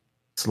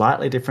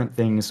slightly different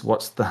things.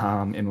 What's the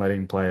harm in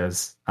letting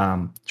players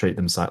treat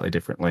them slightly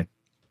differently?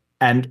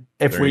 And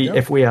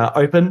if we are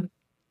open,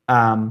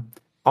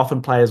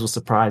 often players will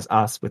surprise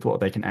us with what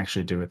they can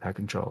actually do with our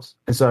controls.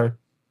 And so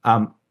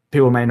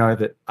people may know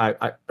that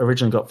I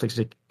originally got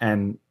Flickstick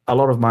and a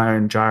lot of my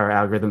own gyro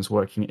algorithms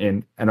working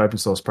in an open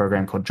source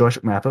program called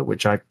Joystick Mapper,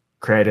 which I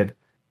created.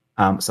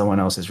 Someone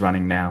else is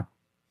running now.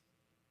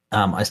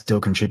 I still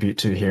contribute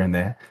to here and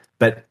there,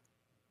 but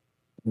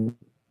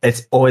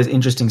it's always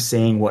interesting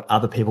seeing what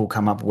other people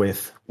come up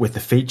with the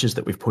features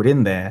that we've put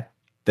in there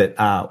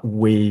that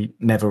we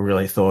never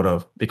really thought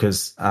of,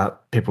 because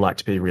people like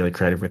to be really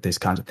creative with these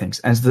kinds of things.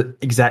 And it's the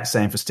exact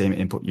same for Steam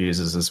Input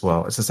users as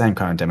well. It's the same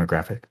kind of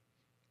demographic.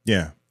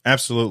 Yeah,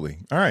 absolutely.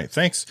 All right,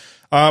 thanks.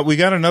 We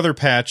got another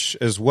patch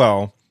as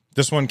well.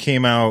 This one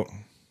came out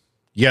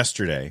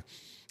yesterday.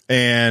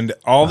 And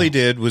all they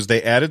did was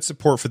they added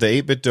support for the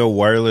 8BitDo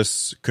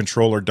wireless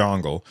controller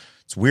dongle.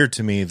 It's weird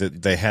to me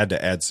that they had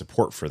to add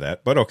support for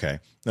that, but okay.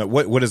 Now,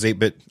 what is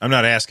 8-bit? I'm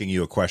not asking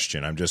you a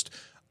question. I'm just,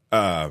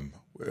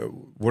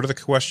 what are the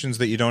questions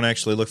that you don't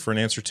actually look for an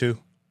answer to?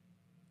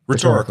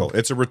 Rhetorical.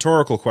 It's a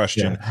rhetorical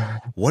question. Yeah.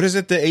 What is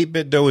it that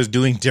 8BitDo is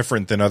doing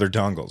different than other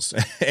dongles?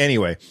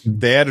 Anyway,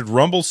 they added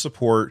Rumble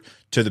support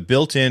to the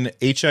built-in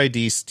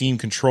HID Steam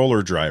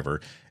controller driver,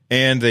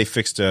 and they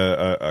fixed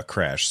a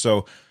crash.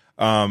 So,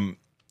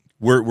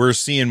 we're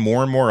seeing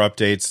more and more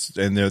updates,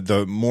 and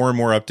the more and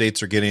more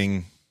updates are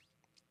getting,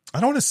 I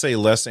don't want to say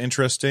less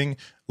interesting,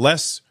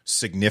 less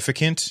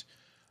significant,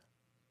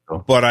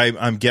 but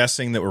I'm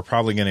guessing that we're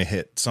probably going to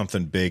hit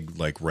something big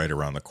like right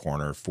around the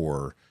corner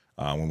for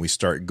when we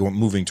start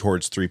moving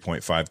towards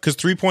 3.5, because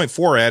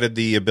 3.4 added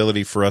the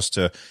ability for us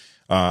to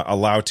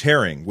allow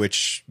tearing,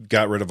 which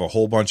got rid of a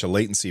whole bunch of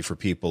latency for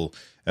people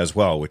as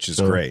well, which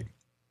is great.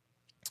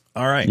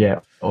 All right.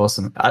 Yeah,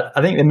 awesome.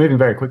 I think they're moving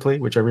very quickly,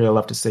 which I really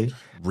love to see.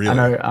 Really?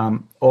 I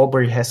know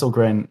Aubrey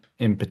Hesselgren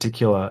in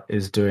particular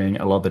is doing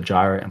a lot of the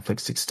gyro and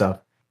flickstick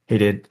stuff. He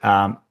did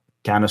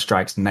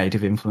Counter-Strike's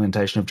native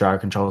implementation of gyro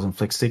controls and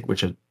flickstick,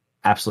 which are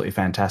absolutely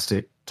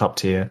fantastic, top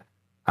tier.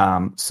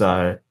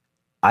 So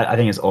I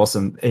think it's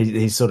awesome.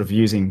 He's sort of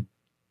using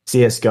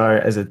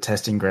CSGO as a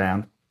testing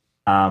ground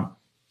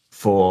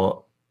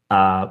for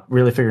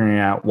really figuring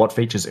out what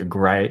features are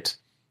great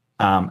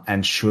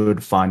and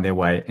should find their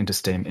way into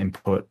Steam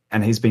Input.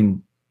 And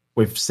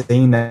we've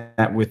seen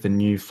that with the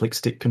new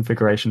Flickstick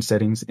configuration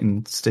settings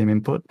in Steam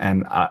Input,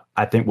 and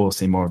I think we'll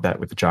see more of that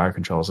with the gyro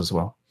controls as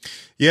well.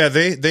 Yeah,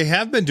 they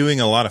have been doing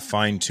a lot of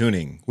fine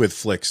tuning with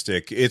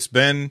Flickstick. It's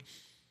been,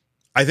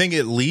 I think,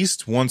 at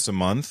least once a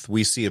month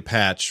we see a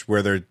patch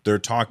where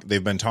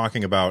they've been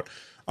talking about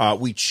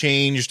we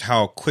changed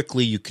how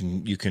quickly you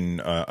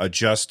can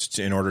adjust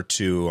in order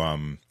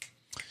to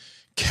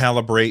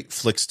calibrate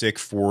Flickstick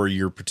for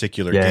your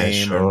particular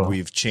game. Sure. Or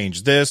we've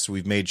changed this.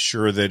 We've made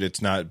sure that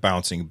it's not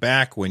bouncing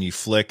back when you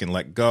flick and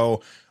let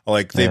go.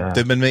 Like they've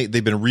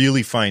been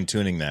really fine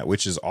tuning that,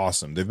 which is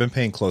awesome. They've been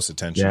paying close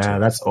attention to it. Yeah,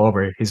 that's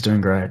Aubrey. He's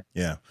doing great.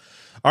 Yeah.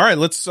 All right,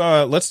 let's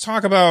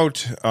talk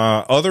about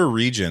other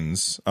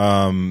regions.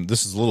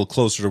 This is a little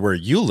closer to where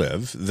you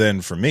live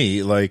than for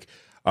me. Like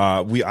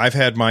I've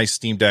had my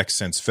Steam Deck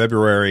since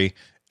February,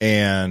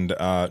 and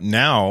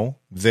now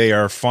they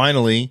are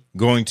finally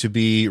going to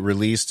be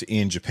released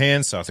in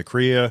Japan, South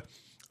Korea,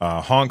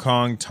 Hong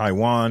Kong,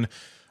 Taiwan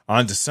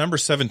on December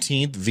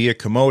 17th via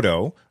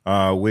Komodo,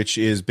 which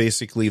is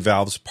basically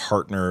Valve's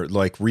partner,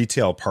 like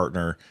retail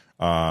partner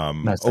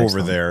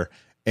over there.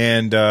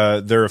 And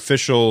their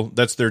official,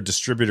 that's their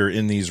distributor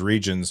in these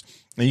regions.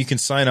 And you can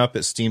sign up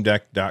at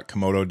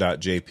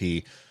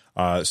steamdeck.komodo.jp.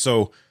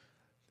 So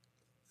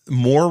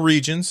more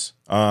regions.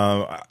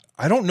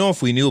 I don't know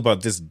if we knew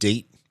about this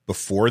date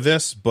before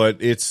this, but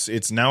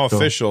it's now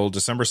official.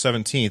 December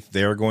 17th,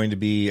 they are going to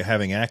be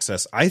having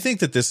access. I think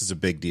that this is a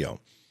big deal.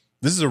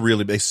 This is a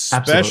really big,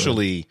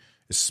 especially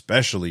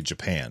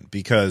Japan,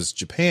 because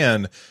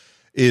Japan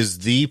is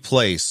the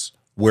place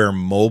where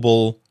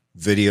mobile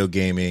video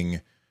gaming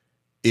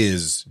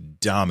is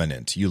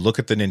dominant. You look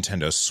at the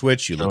Nintendo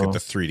Switch, you look at the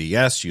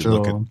 3DS, you Sure.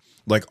 look at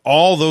like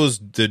all those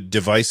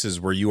devices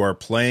where you are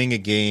playing a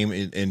game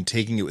and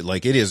taking it,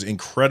 like it is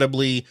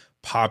incredibly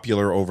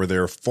popular over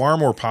there, far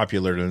more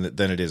popular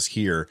than it is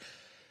here.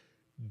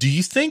 Do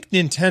you think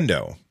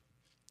Nintendo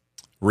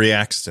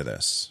reacts to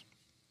this?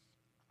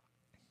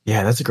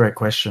 Yeah, that's a great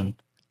question.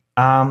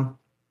 I'm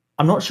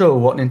not sure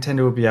what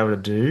Nintendo will be able to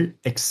do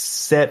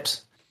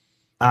except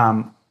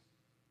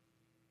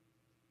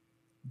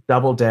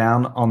double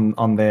down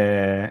on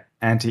their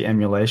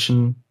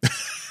anti-emulation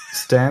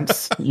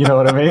stance. You know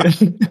what I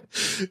mean?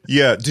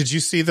 Yeah. Did you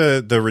see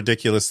the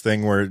ridiculous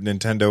thing where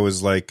Nintendo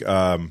was like,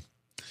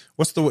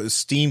 what's the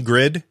Steam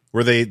Grid,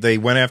 where they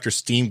went after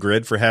Steam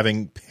Grid for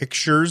having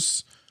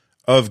pictures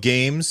of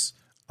games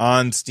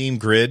on Steam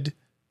Grid?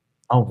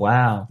 Oh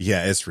wow!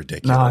 Yeah, it's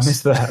ridiculous. No, I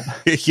missed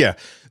that. Yeah.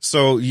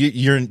 So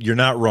you're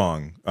not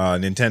wrong.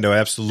 Nintendo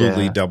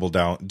absolutely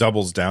Yeah.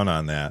 doubles down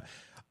on that.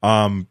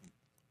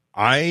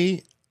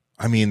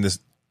 I mean, this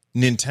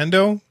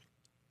Nintendo,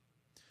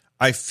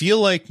 I feel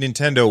like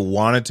Nintendo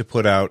wanted to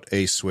put out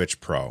a Switch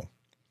Pro,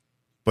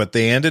 but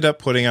they ended up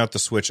putting out the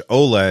Switch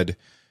OLED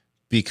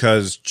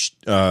because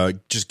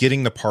just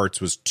getting the parts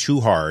was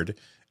too hard.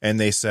 And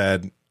they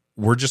said,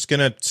 we're just going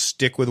to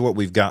stick with what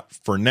we've got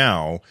for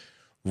now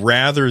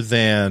rather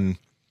than,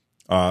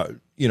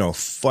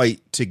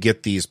 fight to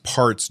get these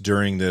parts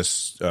during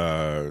this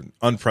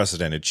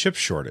unprecedented chip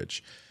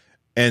shortage.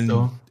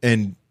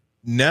 And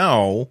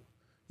now,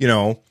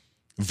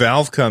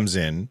 Valve comes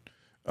in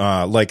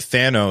like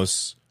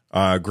Thanos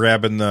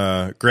grabbing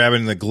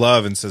the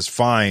glove and says,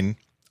 fine,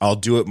 I'll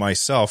do it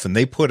myself. And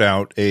they put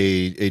out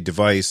a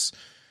device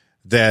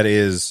that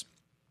is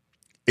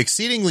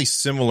exceedingly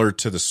similar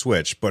to the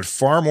Switch, but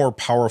far more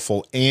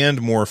powerful and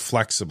more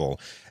flexible.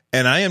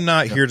 And I am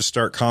not here to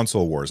start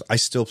console wars. I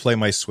still play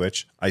my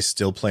Switch. I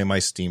still play my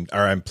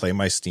I play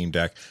my Steam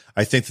Deck.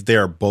 I think that they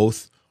are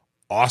both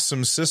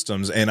awesome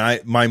systems. And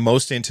my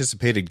most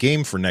anticipated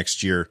game for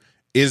next year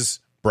is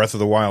Breath of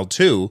the Wild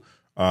 2,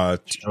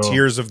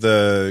 Tears of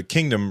the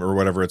Kingdom or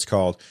whatever it's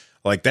called.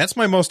 Like, that's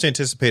my most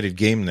anticipated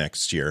game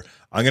next year.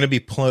 I'm going to be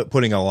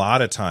putting a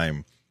lot of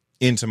time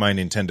into my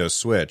Nintendo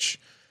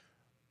Switch.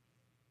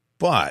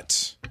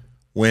 But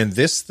when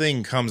this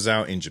thing comes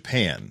out in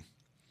Japan,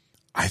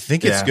 I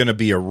think it's going to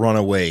be a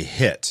runaway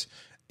hit.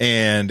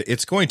 And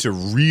it's going to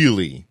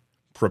really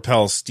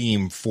propel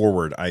Steam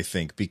forward, I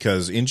think,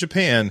 because in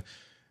Japan,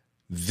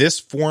 this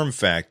form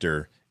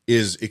factor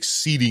is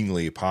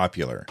exceedingly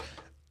popular.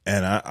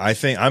 And I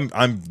think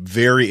I'm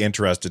very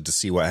interested to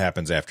see what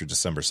happens after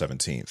December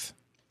 17th.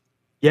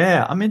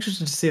 Yeah, I'm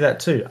interested to see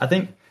that too. I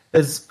think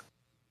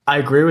I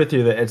agree with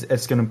you that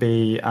it's going to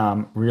be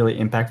really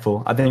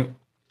impactful. I think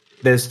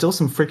there's still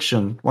some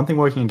friction. One thing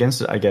working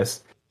against it, I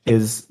guess,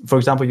 is, for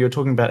example, you were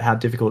talking about how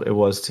difficult it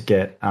was to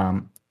get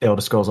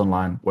Elder Scrolls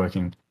Online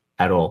working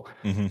at all.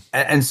 Mm-hmm.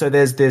 And so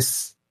there's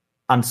this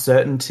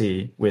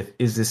uncertainty with,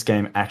 is this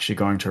game actually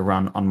going to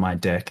run on my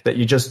deck, that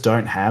you just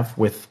don't have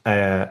with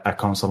a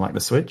console like the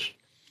Switch.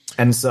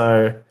 And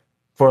so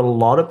for a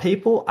lot of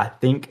people, I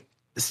think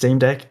Steam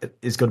Deck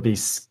is going to be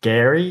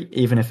scary,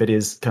 even if it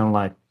is kind of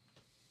like,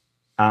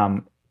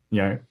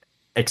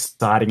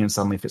 exciting and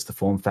suddenly fits the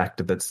form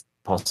factor that's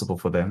possible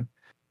for them.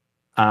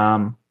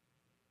 I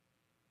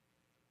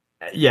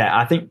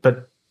think,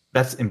 but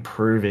that's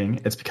improving.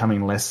 It's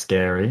becoming less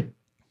scary.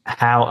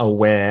 How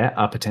aware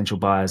are potential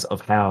buyers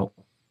of how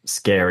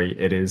scary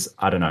it is?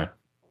 I don't know.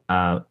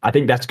 I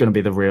think that's going to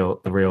be the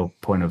real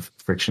point of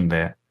friction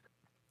there.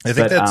 I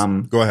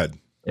think go ahead.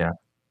 Yeah.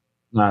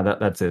 No,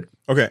 that's it.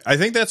 Okay. I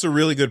think that's a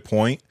really good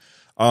point.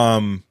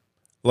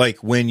 Like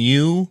when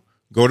you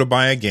go to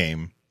buy a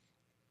game,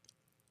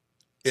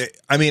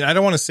 I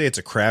don't want to say it's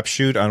a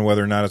crapshoot on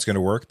whether or not it's going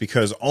to work,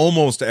 because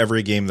almost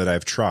every game that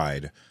I've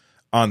tried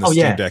on the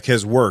Steam Deck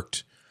has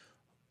worked,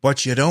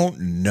 but you don't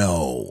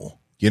know.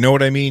 You know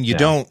what I mean? You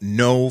don't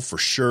know for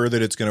sure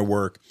that it's going to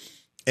work.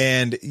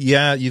 And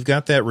you've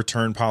got that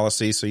return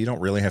policy, so you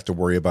don't really have to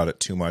worry about it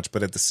too much.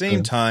 But at the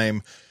same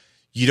time,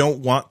 you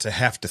don't want to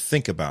have to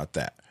think about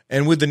that.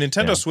 And with the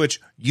Nintendo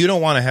Switch, you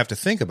don't want to have to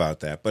think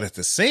about that. But at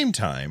the same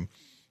time,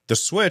 the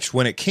Switch,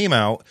 when it came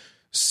out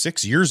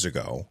 6 years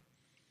ago,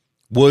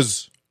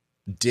 was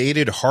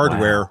dated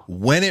hardware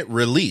when it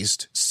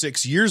released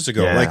 6 years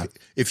ago. Yeah.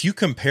 Like, if you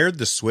compared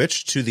the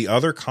Switch to the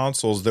other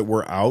consoles that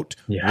were out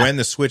when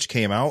the Switch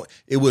came out,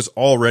 it was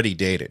already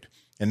dated.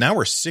 And now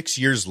we're 6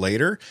 years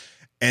later,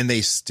 and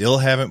they still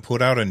haven't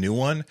put out a new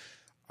one.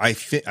 I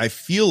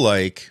feel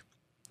like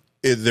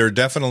they're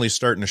definitely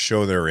starting to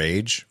show their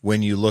age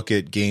when you look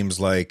at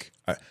games like,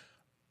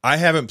 I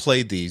haven't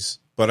played these,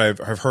 but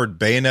I've heard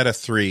Bayonetta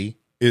 3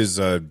 is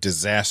a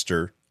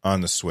disaster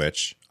on the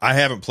Switch. I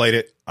haven't played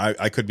it.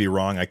 I could be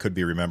wrong. I could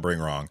be remembering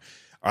wrong.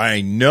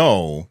 I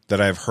know that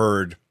I've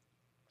heard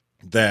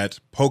that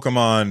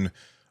Pokemon,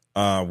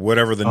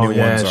 whatever the new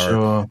ones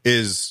are,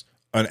 is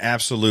an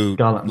absolute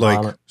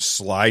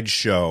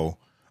slideshow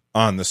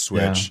on the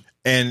Switch.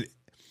 And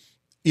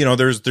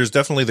there's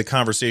definitely the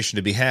conversation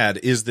to be had.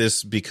 Is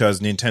this because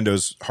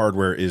Nintendo's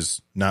hardware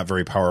is not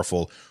very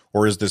powerful,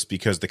 or is this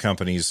because the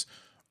companies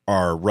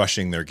are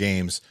rushing their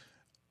games?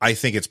 I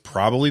think it's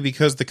probably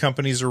because the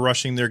companies are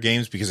rushing their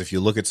games, because if you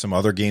look at some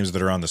other games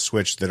that are on the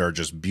Switch that are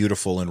just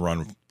beautiful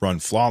and run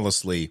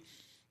flawlessly,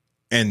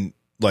 and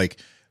like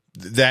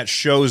that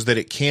shows that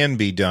it can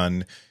be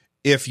done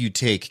if you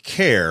take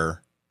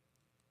care,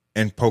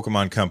 and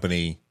Pokemon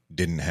Company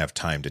didn't have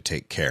time to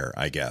take care,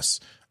 I guess.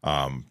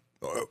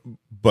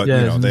 But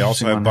they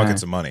also have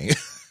buckets of money.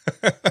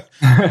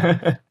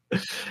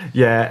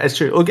 Yeah, it's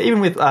true. Look, even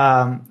with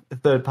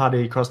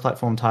third-party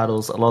cross-platform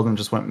titles, a lot of them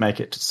just won't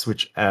make it to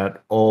Switch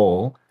at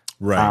all.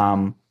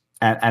 Right.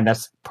 And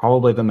that's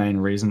probably the main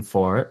reason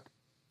for it.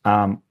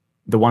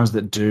 The ones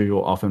that do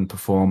often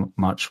perform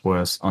much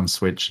worse on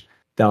Switch.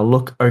 They'll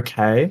look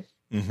okay,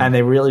 and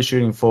they're really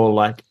shooting for,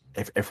 like,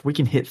 if we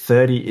can hit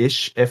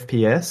 30-ish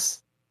FPS,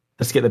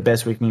 let's get the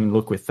best we can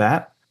look with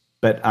that.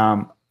 But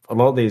a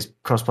lot of these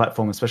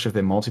cross-platform, especially if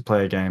they're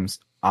multiplayer games,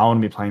 I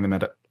want to be playing them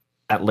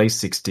at least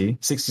 60.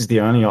 60 is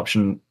the only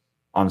option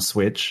on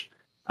Switch.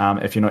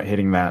 If you're not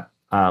hitting that,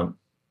 I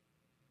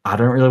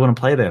don't really want to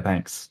play there,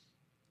 thanks.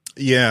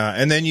 Yeah,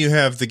 and then you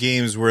have the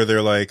games where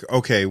they're like,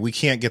 okay, we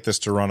can't get this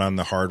to run on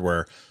the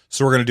hardware,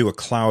 so we're going to do a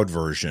cloud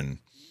version,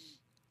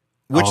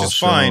 which is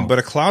fine, but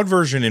a cloud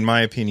version, in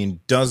my opinion,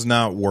 does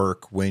not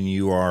work when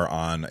you are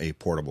on a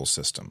portable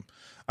system.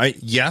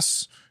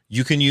 Yes,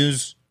 you can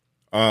use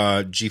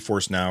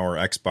GeForce Now or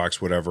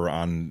Xbox, whatever,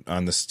 on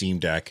the Steam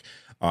Deck.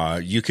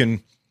 You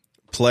can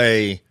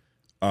play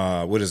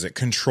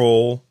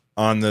Control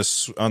on the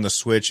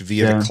Switch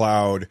via the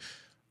cloud.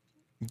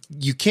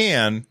 You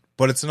can,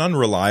 but it's an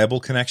unreliable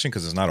connection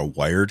because it's not a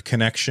wired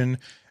connection,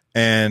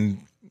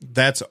 and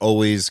that's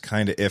always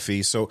kind of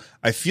iffy. So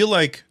I feel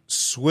like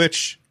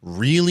Switch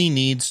really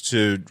needs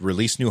to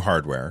release new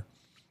hardware,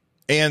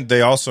 and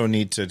they also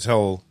need to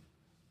tell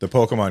the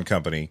Pokemon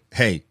Company,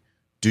 hey,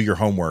 do your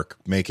homework,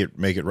 make it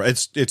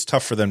right. It's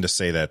tough for them to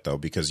say that, though,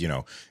 because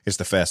it's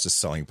the fastest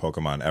selling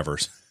Pokemon ever.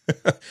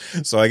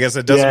 So I guess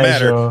it doesn't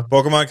matter. Sure.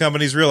 Pokemon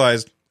companies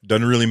realized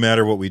doesn't really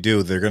matter what we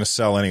do. They're going to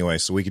sell anyway,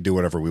 so we can do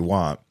whatever we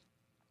want.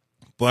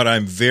 But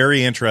I'm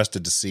very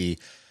interested to see,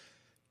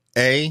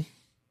 A,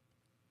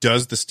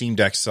 does the Steam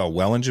Deck sell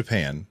well in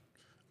Japan?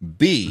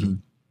 B,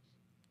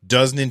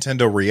 does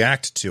Nintendo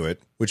react to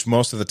it, which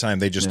most of the time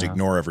they just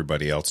ignore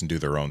everybody else and do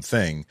their own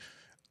thing.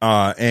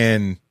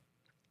 And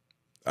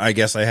I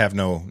guess I have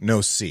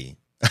no C.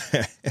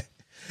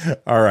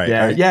 All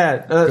right.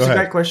 That's a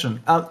great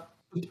question.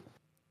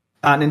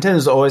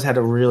 Nintendo's always had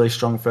a really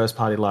strong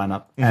first-party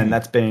lineup, and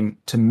that's been,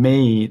 to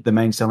me, the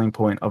main selling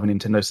point of a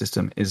Nintendo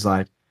system is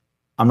like,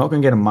 I'm not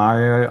going to get a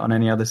Mario on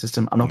any other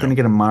system. I'm not going to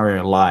get a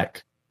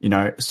Mario-like,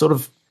 sort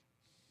of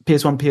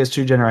PS1,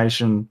 PS2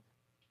 generation.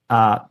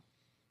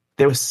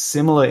 They were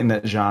similar in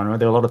that genre.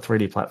 There were a lot of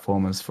 3D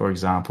platformers, for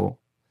example,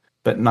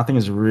 but nothing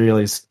has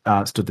really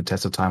stood the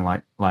test of time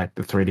like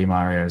the 3D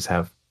Marios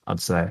have, I'd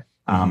say,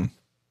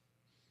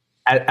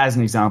 as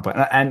an example.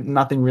 And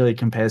nothing really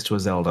compares to a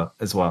Zelda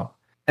as well.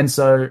 And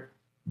so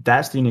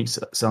that's the unique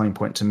selling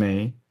point to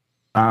me.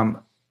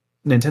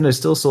 Nintendo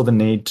still saw the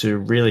need to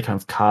really kind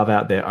of carve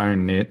out their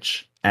own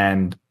niche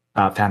and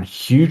found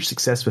huge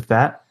success with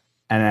that.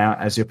 And now,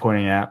 as you're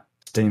pointing out,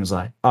 Steam's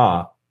like,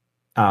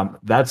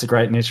 that's a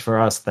great niche for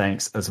us,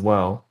 thanks, as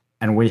well.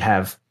 And we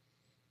have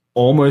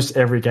almost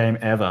every game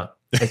ever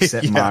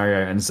except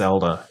Mario and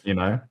Zelda,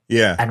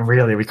 Yeah. And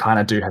really, we kind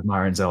of do have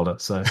Mario and Zelda.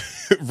 So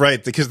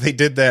right, because they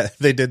did that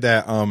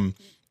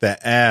that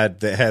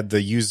ad that had the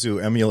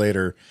Yuzu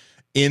emulator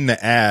in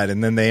the ad,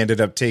 and then they ended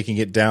up taking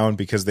it down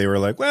because they were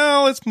like,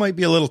 well, this might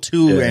be a little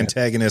too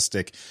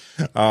antagonistic.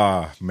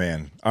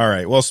 Man. All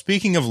right. Well,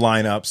 speaking of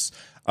lineups,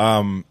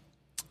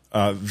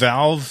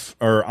 Valve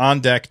or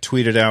On Deck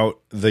tweeted out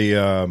the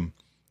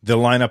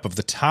lineup of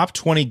the top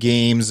 20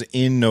 games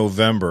in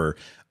November.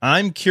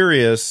 I'm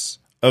curious,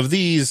 of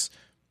these,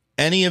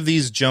 any of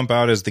these jump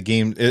out as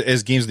games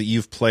that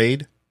you've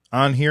played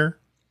on here?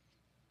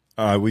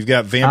 We've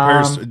got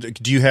Vampires.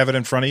 Do you have it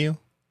in front of you?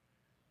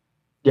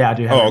 Yeah, I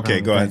do have it.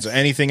 Okay, go ahead. So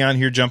anything on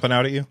here jumping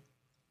out at you?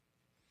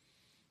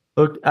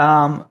 Look,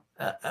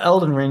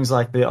 Elden Ring's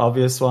like the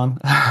obvious one.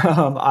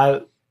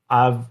 That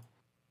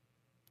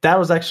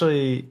was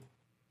actually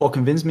what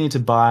convinced me to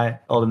buy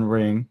Elden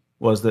Ring,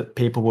 was that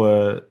people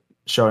were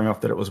showing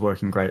off that it was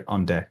working great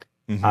on deck.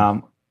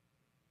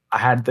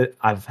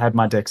 I've had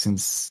my deck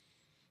since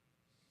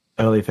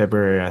early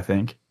February, I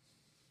think.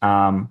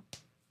 And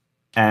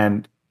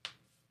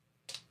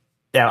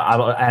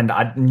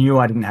I knew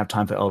I didn't have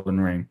time for Elden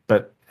Ring,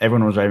 but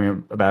everyone was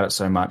raving about it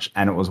so much,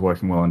 and it was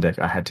working well on deck.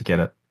 I had to get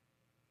it.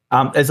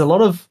 There's a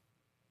lot of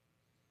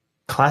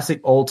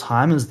classic old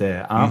timers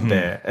there, aren't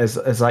there?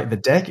 As like the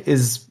deck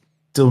is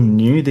still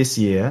new this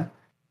year,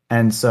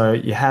 and so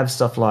you have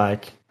stuff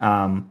like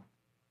RimWorld,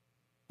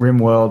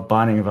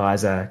 Binding of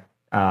Isaac,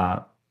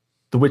 The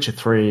Witcher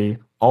 3,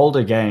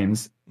 older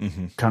games,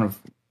 kind of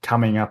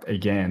coming up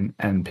again,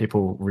 and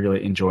people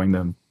really enjoying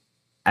them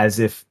as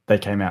if they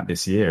came out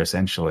this year,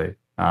 essentially.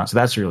 So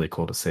that's really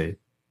cool to see.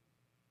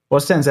 What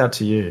stands out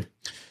to you?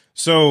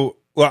 So,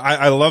 well,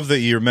 I love that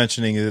you're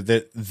mentioning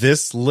that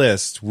this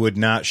list would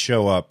not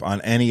show up on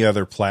any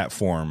other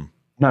platform.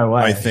 No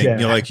way. I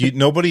think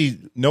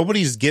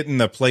nobody's getting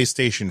the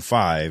PlayStation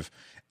 5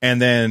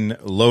 and then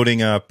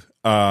loading up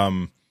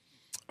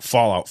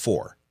Fallout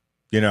 4.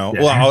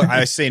 Well,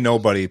 I say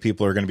nobody.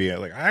 People are going to be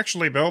like,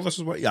 actually, Bill, this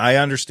is what I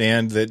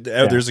understand that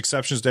there's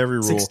exceptions to every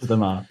rule. 6 of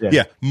them are.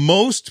 Yeah.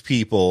 Most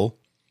people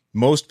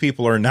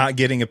are not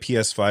getting a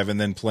PS5 and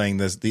then playing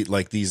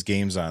these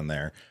games on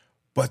there.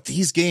 But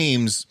these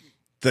games,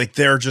 like,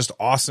 they're just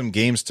awesome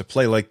games to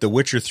play. Like The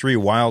Witcher 3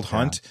 Wild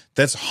Hunt,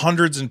 that's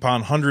hundreds and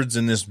upon hundreds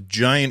in this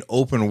giant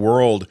open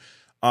world,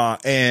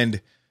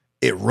 and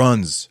it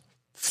runs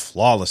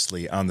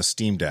flawlessly on the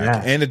Steam Deck.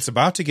 Yeah. And it's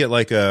about to get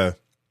like a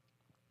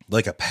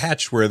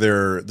patch where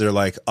they're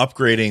like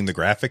upgrading the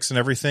graphics and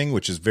everything,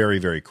 which is very,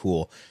 very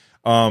cool.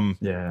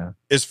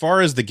 As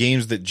far as the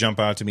games that jump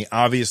out to me,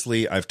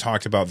 obviously I've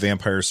talked about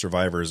Vampire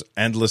Survivors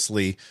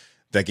endlessly.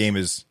 That game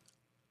is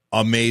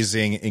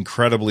amazing,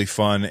 incredibly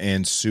fun,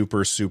 and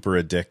super, super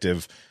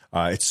addictive.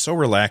 It's so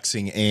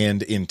relaxing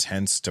and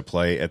intense to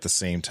play at the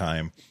same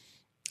time.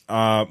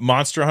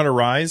 Monster Hunter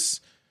Rise,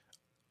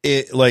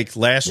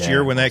 last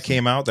year when that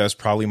came out, that was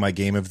probably my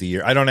game of the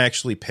year. I don't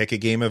actually pick a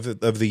game of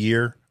the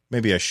year.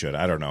 Maybe I should.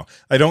 I don't know.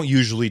 I don't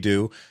usually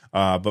do.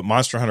 But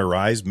Monster Hunter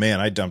Rise, man,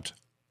 I dumped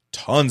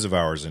tons of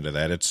hours into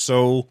that. It's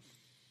so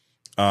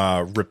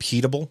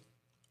repeatable.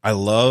 I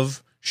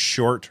love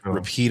short,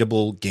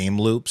 repeatable game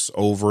loops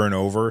over and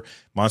over.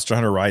 Monster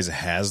Hunter Rise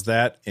has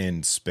that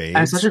in spades.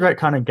 And it's such a great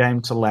kind of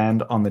game to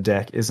land on the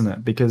deck, isn't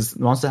it? Because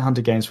Monster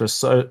Hunter games for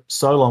so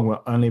long were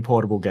only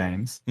portable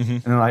games. Mm-hmm.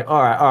 And they're like,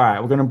 all right,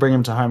 we're going to bring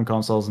them to home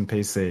consoles and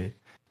PC.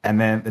 And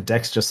then the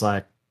deck's just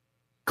like,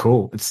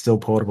 cool, it's still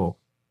portable.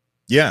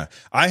 Yeah,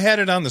 I had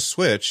it on the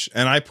Switch,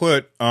 and I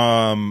put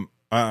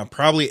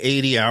probably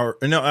 80 hours.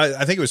 No,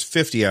 I think it was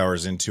 50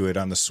 hours into it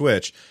on the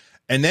Switch.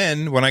 And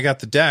then when I got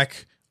the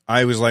deck,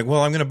 I was like,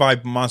 well, I'm going to buy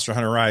Monster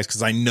Hunter Rise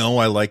because I know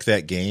I like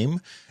that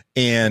game,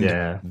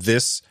 and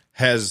this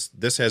has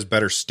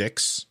better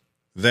sticks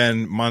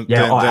than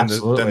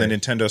the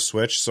Nintendo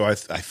Switch. So I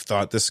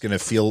thought this is going to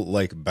feel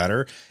like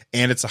better,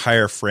 and it's a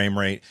higher frame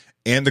rate,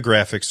 and the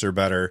graphics are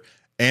better,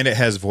 and it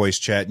has voice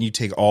chat, and you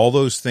take all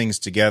those things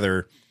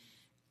together.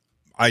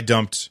 I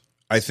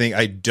think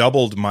I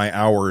doubled my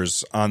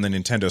hours on the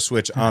Nintendo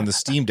Switch on the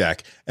Steam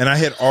Deck, and I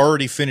had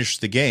already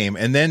finished the game.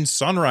 And then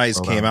Sunrise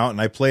came out,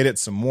 and I played it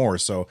some more.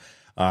 So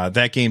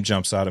that game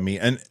jumps out of me.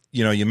 And,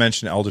 you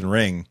mentioned Elden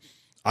Ring.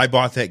 I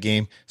bought that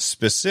game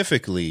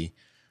specifically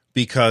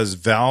because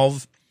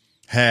Valve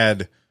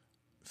had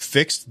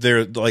fixed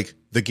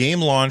the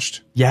game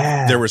launched.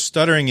 Yeah. There were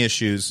stuttering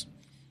issues.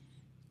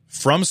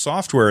 From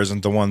Software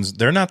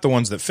they're not the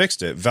ones that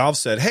fixed it. Valve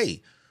said,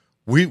 hey,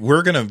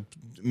 we're going to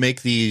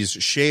make these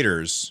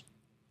shaders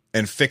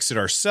and fix it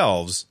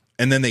ourselves,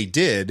 and then they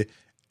did,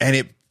 and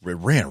it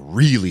ran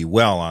really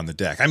well on the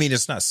deck. I mean,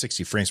 it's not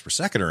 60 frames per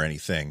second or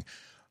anything.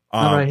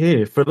 Right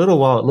here, for a little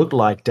while, it looked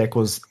like deck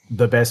was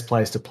the best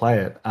place to play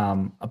it,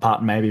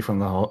 apart maybe from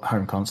the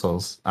home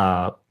consoles,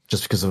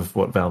 just because of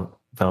what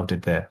Valve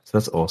did there. So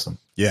that's awesome.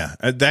 Yeah,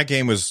 that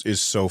game is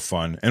so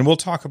fun, and we'll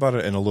talk about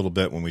it in a little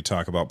bit when we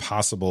talk about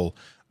possible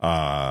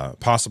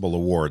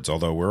awards.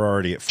 Although we're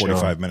already at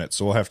 45 minutes,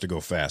 so we'll have to go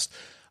fast.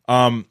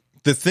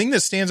 The thing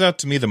that stands out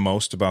to me the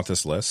most about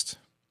this list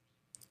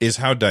is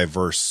how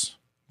diverse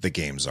the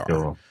games are.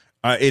 Sure.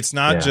 It's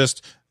not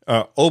just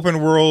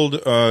open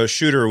world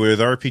shooter with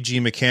RPG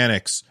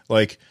mechanics.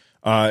 Like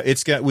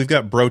we've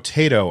got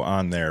Brotato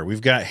on there.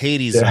 We've got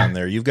Hades on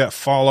there. You've got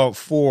Fallout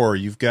 4.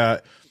 You've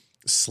got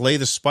Slay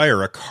the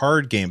Spire, a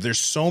card game. There's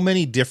so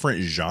many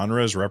different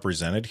genres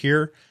represented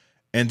here.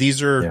 And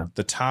these are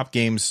the top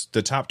games,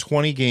 the top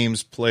 20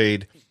 games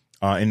played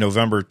in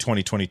November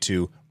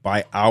 2022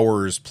 by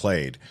hours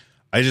played.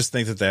 I just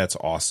think that that's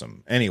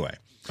awesome. Anyway.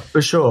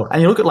 For sure.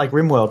 And you look at like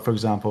RimWorld, for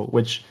example,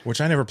 which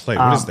I never played.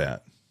 What is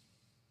that?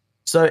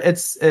 So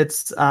it's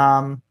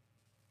I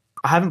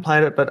haven't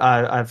played it, but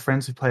I have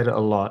friends who played it a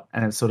lot,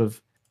 and it's sort of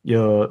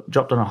you're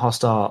dropped on a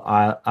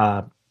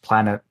hostile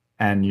planet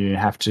and you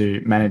have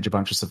to manage a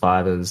bunch of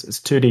survivors. It's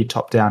 2D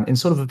top down in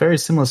sort of a very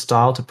similar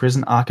style to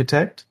Prison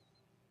Architect.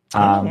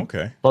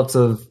 Okay. Lots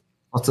of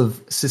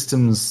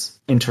systems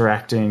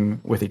interacting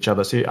with each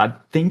other. So I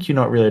think you're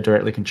not really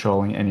directly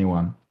controlling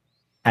anyone,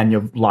 and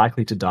you're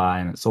likely to die,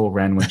 and it's all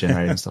randomly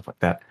generated and stuff like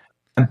that.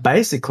 And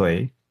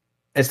basically,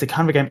 it's the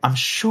kind of game I'm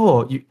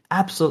sure you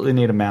absolutely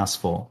need a mouse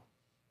for.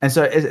 And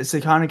so it's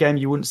the kind of game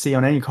you wouldn't see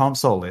on any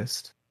console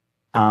list.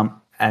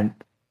 And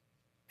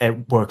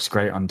it works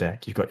great on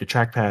deck. You've got your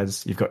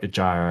trackpads, you've got your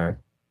gyro,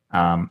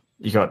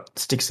 you've got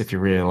sticks if you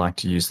really like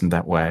to use them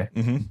that way.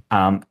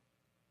 Mm-hmm.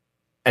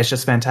 It's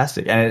just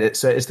fantastic. And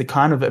it's the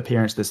kind of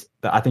appearance that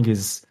I think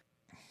is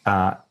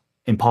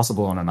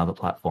impossible on another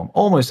platform,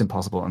 almost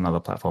impossible on another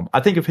platform. I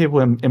think if people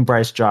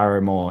embrace gyro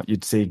more,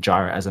 you'd see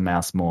gyro as a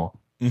mouse more.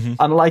 Mm-hmm.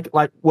 Unlike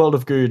like World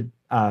of Good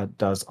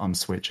does on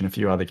Switch and a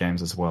few other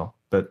games as well.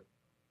 But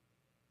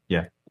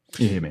yeah,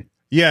 you hear me.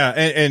 Yeah,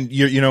 and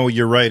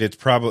you're right. It's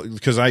probably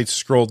because I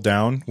scrolled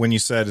down when you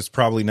said it's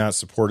probably not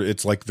supported.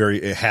 It's like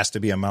it has to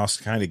be a mouse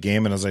kind of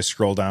game. And as I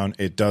scroll down,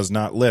 it does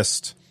not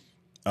list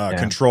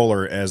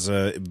controller as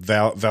a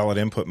valid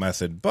input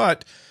method.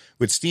 But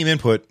with Steam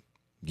Input,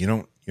 you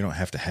don't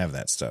have to have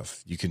that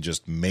stuff. You can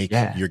just make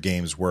your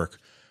games work,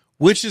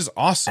 which is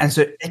awesome. And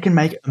so it can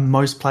make a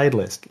most played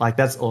list. Like,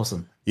 that's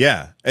awesome.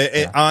 Yeah.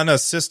 On a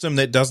system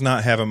that does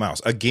not have a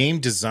mouse. A game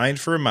designed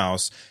for a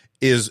mouse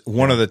is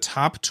one of the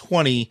top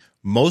 20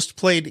 most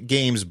played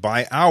games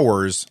by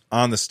hours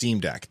on the Steam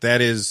Deck.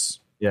 That is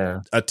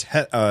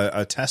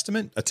a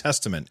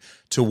testament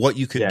to what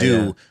you could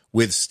do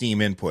with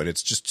Steam Input.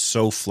 It's just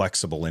so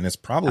flexible, and it's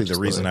probably the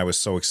reason I was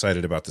so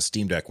excited about the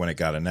Steam Deck when it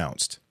got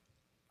announced.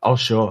 Oh,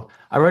 sure.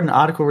 I wrote an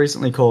article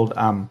recently called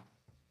A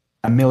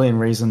Million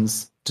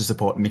Reasons to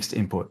Support Mixed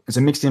Input. So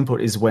mixed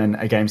input is when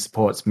a game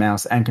supports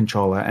mouse and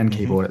controller and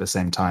keyboard at the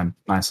same time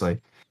nicely.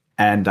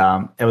 And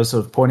it was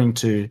sort of pointing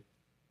to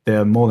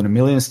there are more than 1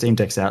 million Steam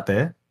Decks out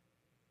there.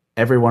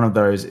 Every one of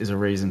those is a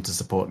reason to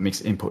support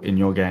mixed input in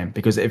your game.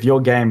 Because if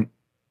your game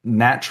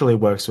naturally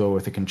works well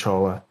with a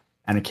controller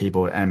and a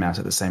keyboard and a mouse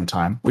at the same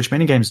time, which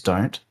many games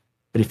don't,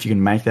 but if you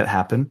can make that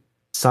happen,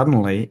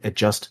 suddenly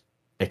it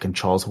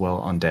controls well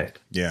on deck.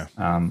 Yeah.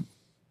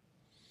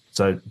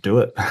 So do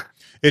it.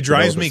 It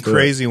drives me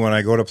crazy when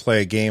I go to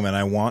play a game and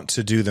I want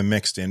to do the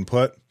mixed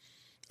input.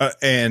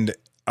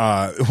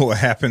 What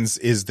happens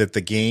is that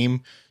the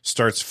game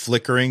starts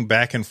flickering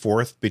back and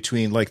forth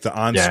between like the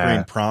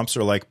on-screen prompts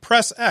are like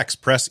press X,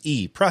 press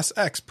E, press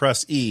X,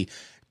 press E,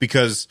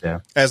 because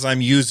as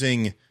I'm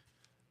using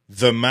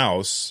the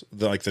mouse,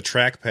 the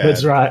trackpad,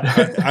 that's right.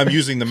 I'm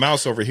using the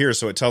mouse over here,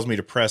 so it tells me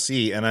to press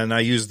E, and then I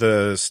use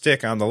the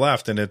stick on the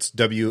left, and it's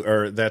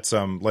that's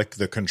like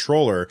the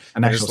controller,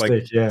 and it's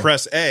like stick,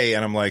 press A,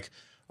 and I'm like,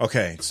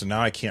 okay, so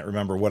now I can't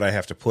remember what I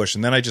have to push,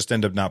 and then I just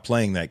end up not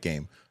playing that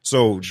game.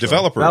 So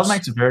developers, Valve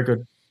makes a very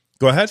good.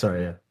 Go ahead.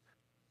 Sorry,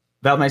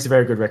 Valve makes a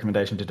very good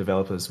recommendation to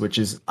developers, which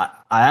is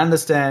I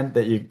understand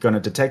that you're going to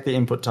detect the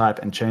input type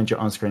and change your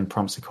on-screen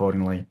prompts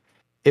accordingly.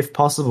 If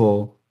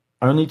possible,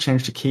 only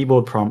change to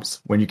keyboard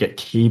prompts when you get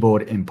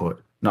keyboard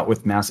input, not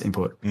with mouse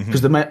input.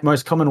 Because the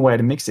most common way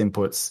to mix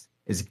inputs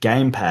is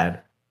gamepad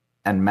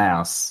and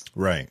mouse.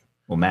 Right.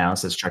 Well,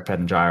 mouse is trackpad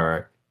and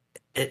gyro.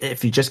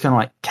 If you just kind of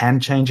like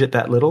can change it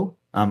that little,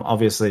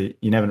 obviously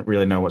you never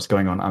really know what's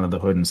going on under the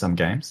hood in some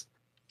games.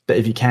 But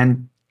if you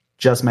can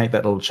just make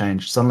that little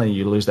change, suddenly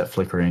you lose that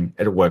flickering.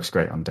 It works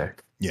great on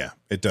deck. Yeah,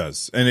 it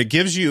does. And it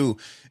gives you,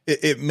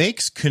 it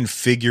makes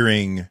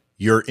configuring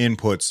your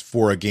inputs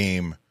for a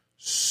game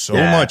so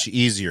much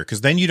easier,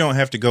 because then you don't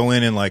have to go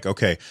in and like,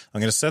 okay,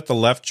 I'm going to set the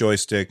left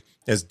joystick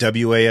as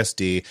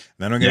WASD, and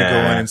then I'm going to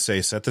go in and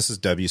say, set this as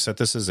W, set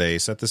this as A,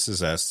 set this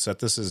as S, set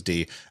this as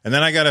D. And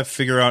then I got to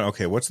figure out,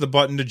 okay, what's the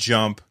button to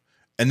jump?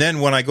 And then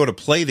when I go to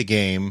play the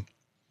game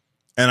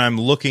and I'm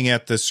looking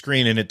at the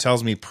screen and it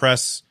tells me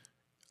press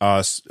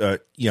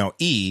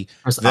E,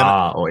 press then,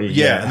 R or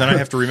E. And then I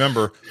have to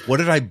remember, what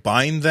did I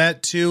bind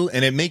that to?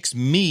 And it makes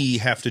me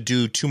have to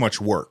do too much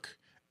work,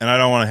 and I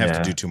don't want to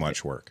have to do too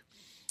much work.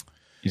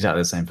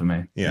 Exactly the same for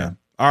me. Yeah.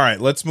 All right,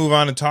 let's move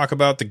on and talk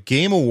about the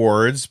Game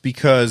Awards,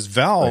 because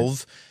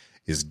Valve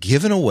is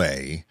giving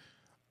away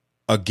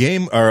a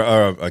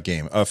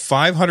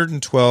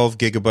 512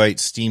 gigabyte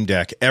Steam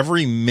Deck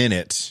every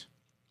minute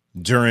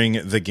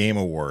during the Game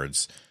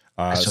Awards.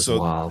 That's just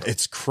wild.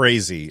 It's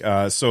crazy.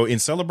 So in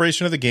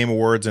celebration of the Game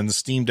Awards and the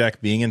Steam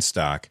Deck being in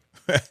stock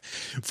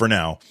for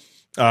now,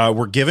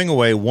 we're giving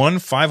away one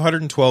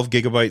 512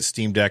 gigabyte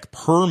Steam Deck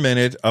per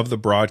minute of the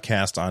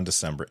broadcast on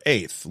December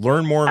 8th.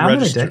 Learn more and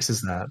register. How many decks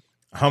is that?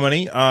 How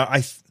many?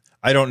 I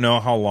don't know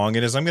how long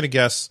it is. I'm going to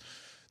guess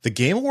the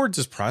Game Awards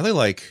is probably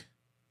like,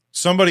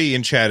 somebody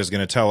in chat is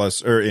going to tell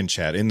us, or in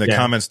the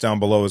comments down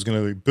below is going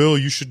to be, Bill,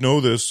 you should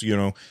know this,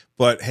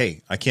 but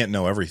hey, I can't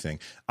know everything.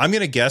 I'm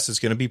going to guess it's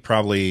going to be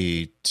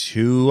probably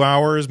 2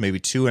 hours, maybe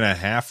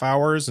 2.5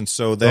 hours. And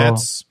so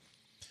that's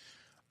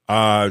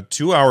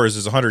 2 hours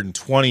is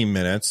 120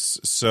 minutes.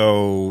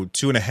 So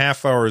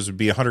 2.5 hours would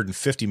be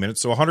 150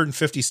 minutes. So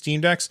 150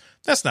 Steam Decks,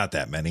 that's not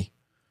that many.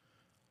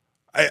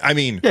 I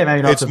mean,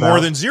 it's more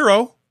than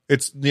zero.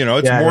 It's,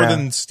 more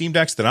than Steam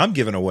Decks that I'm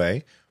giving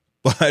away.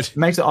 But it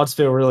makes the odds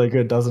feel really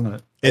good, doesn't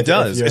it? It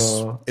does.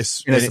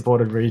 It's in a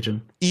supported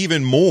region.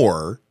 Even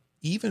more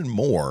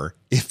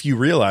if you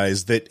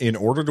realize that in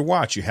order to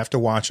watch, you have to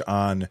watch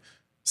on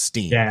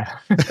Steam. Yeah.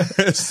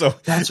 So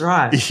that's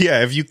right.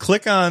 Yeah. If you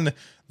click on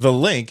the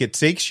link, it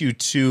takes you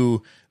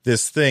to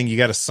this thing. You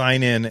got to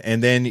sign in,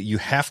 and then you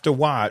have to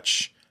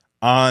watch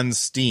on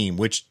Steam,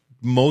 which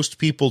most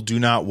people do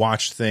not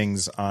watch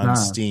things on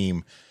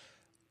Steam.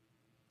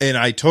 And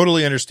I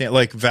totally understand.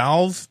 Like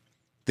Valve,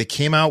 they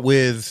came out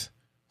with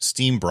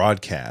Steam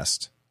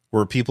Broadcast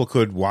where people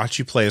could watch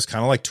you play. It's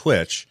kind of like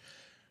Twitch.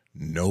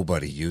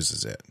 Nobody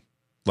uses it.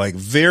 Like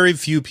very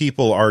few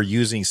people are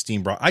using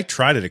Steam Broadcast. I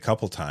tried it a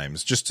couple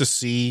times just to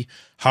see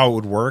how it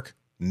would work.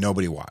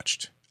 Nobody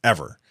watched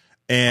ever.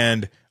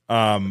 And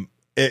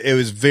it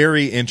was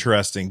very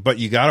interesting, but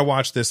you got to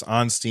watch this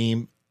on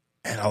Steam.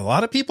 And a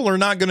lot of people are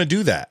not going to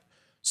do that.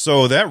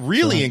 So that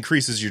really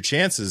increases your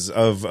chances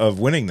of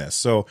winning this.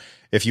 So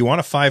if you want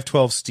a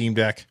 512 Steam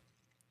Deck,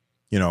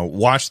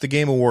 watch the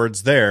Game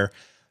Awards there.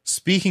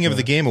 Speaking of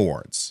the Game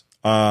Awards,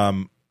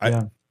 I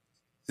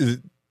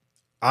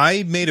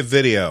made a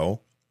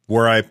video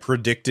where I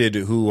predicted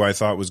who I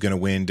thought was going to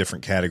win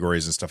different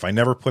categories and stuff. I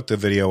never put the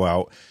video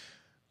out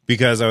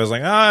because I was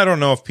like, I don't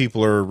know if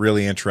people are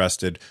really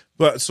interested.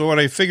 But so what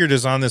I figured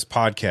is on this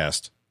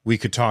podcast, we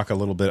could talk a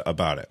little bit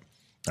about it.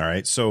 All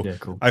right. So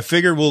cool. I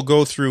figured we'll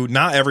go through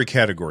not every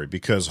category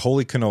because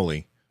holy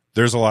cannoli,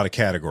 there's a lot of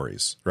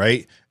categories,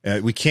 right?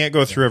 We can't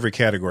go through every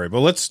category,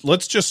 but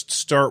let's just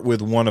start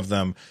with one of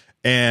them.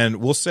 And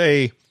we'll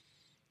say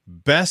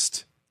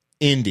best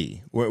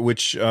indie,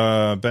 which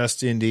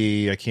best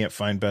indie, I can't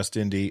find best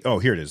indie. Oh,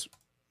 here it is.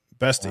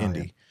 Best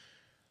indie. Yeah.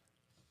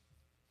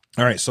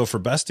 All right, so for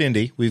best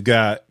indie, we've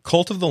got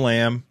Cult of the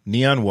Lamb,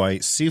 Neon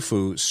White,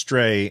 Sifu,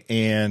 Stray,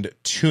 and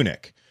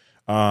Tunic.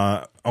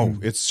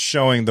 It's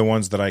showing the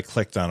ones that I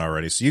clicked on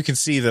already. So you can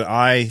see that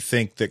I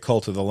think that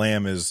Cult of the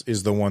Lamb is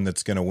the one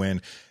that's going to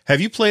win. Have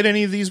you played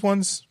any of these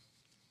ones?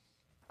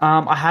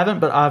 I haven't,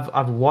 but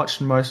I've watched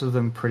most of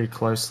them pretty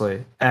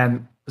closely.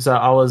 And so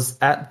I was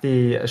at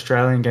the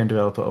Australian Game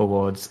Developer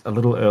Awards a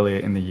little earlier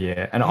in the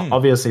year, and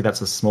obviously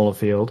that's a smaller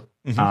field.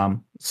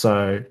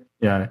 So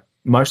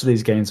most of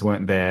these games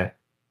weren't there.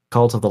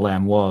 Cult of the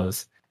Lamb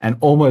was, and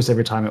almost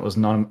every time it was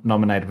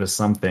nominated for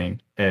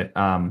something, it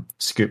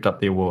scooped up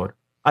the award.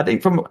 I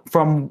think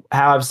from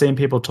how I've seen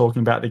people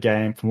talking about the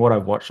game, from what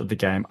I've watched of the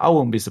game, I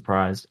wouldn't be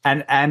surprised.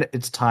 And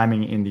its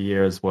timing in the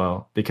year as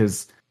well,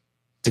 because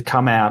to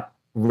come out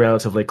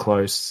relatively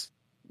close,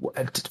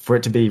 for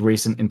it to be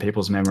recent in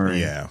people's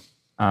memory,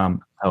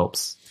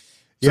 helps.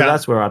 So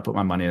that's where I'd put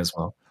my money as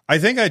well. I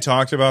think I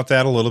talked about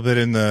that a little bit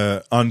in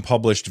the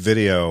unpublished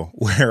video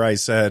where I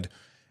said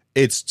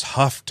it's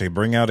tough to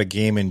bring out a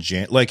game in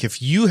like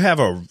if you have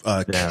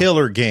a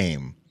killer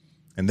game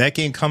and that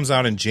game comes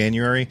out in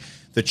January,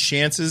 the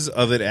chances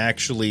of it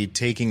actually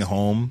taking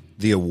home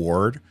the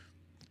award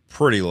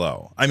pretty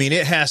low. I mean,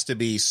 it has to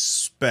be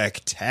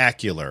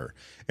spectacular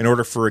in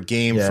order for a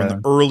game from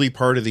the early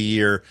part of the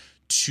year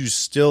to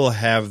still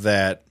have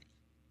that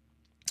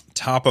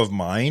top of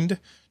mind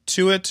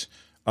to it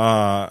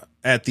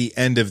at the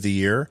end of the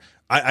year.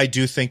 I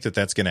do think that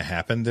that's going to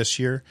happen this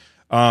year.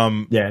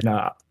 I think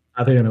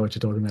I know what you're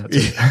talking about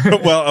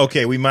too. Well,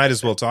 okay, we might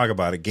as well talk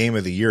about it. Game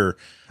of the year.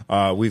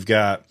 We've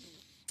got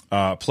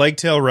Plague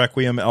Tale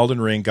Requiem, Elden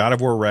Ring, God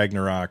of War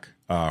Ragnarok,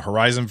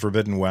 Horizon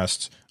Forbidden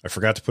West. I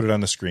forgot to put it on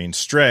the screen.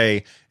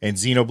 Stray and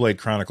Xenoblade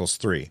Chronicles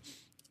 3.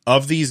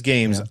 Of these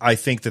games, I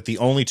think that the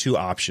only two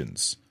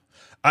options.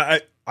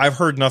 I've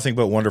heard nothing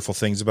but wonderful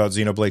things about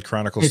Xenoblade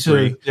Chronicles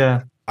 3.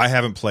 Yeah. I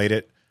haven't played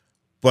it,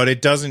 but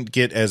it doesn't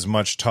get as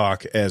much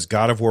talk as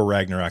God of War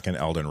Ragnarok and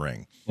Elden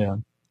Ring. Yeah.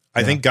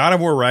 I think God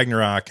of War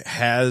Ragnarok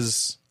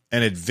has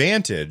an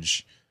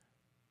advantage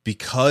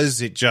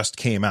because it just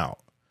came out.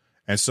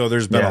 And so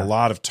there's been a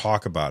lot of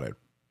talk about it.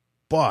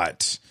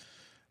 But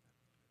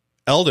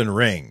Elden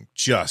Ring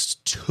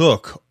just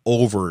took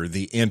over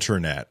the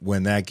internet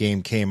when that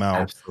game came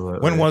out. Absolutely.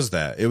 When was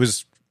that? It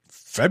was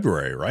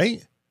February,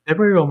 right?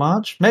 February or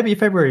March? Maybe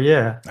February,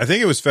 yeah. I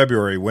think it was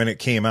February when it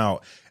came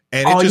out.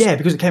 And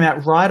because it came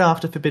out right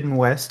after Forbidden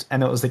West,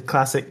 and it was the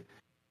classic,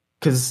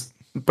 because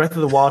Breath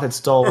of the Wild had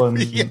stolen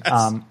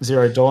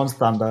Zero Dawn's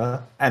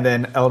thunder, and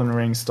then Elden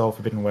Ring stole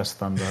Forbidden West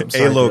thunder.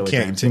 Aloy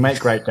can't. You make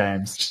great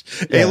games.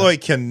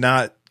 Aloy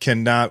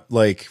cannot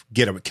like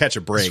catch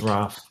a break. It's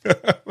rough.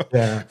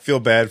 Yeah. Feel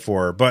bad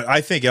for her, but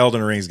I think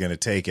Elden Ring is going to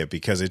take it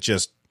because it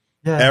just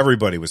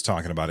everybody was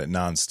talking about it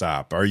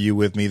nonstop. Are you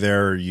with me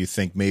there? Or you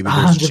think maybe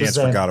there's 100%. A chance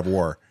for God of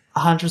War?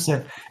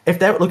 100%.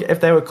 If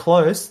they were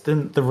close,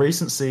 then the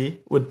recency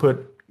would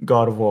put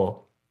God of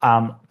War.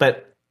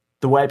 But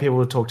the way people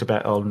have talked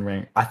about Elden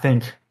Ring, I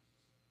think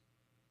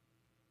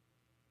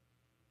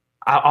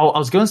I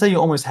was going to say you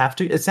almost have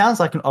to. It sounds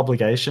like an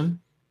obligation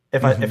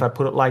if I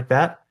put it like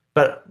that.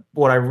 But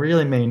what I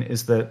really mean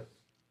is that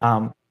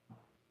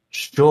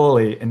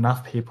surely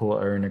enough people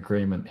are in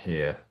agreement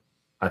here,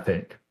 I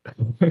think.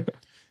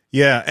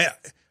 Yeah,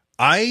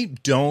 I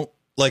don't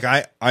like.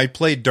 I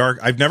played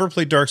I've never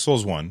played Dark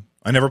Souls 1.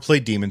 I never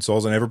played Demon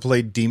Souls. I never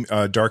played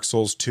Dark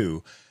Souls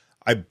 2.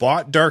 I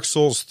bought Dark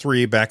Souls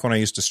 3 back when I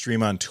used to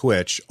stream on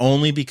Twitch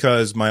only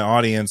because my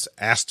audience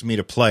asked me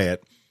to play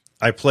it.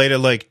 I played it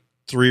like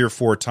 3 or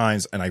 4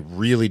 times and I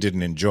really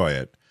didn't enjoy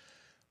it.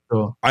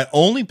 Cool. I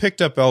only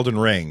picked up Elden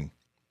Ring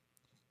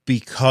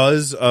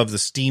because of the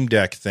Steam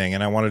Deck thing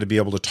and I wanted to be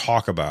able to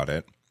talk about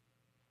it.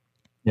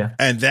 Yeah.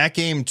 And that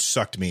game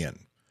sucked me in.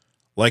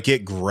 Like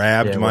it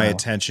grabbed my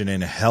attention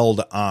and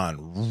held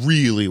on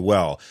really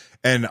well.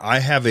 And I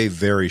have a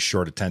very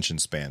short attention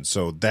span.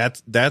 So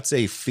that's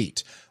a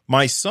feat.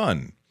 My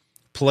son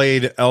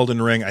played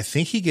Elden Ring. I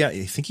think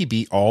he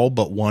beat all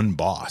but one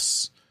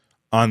boss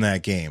on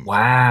that game.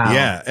 Wow.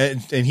 Yeah,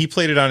 and he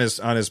played it on his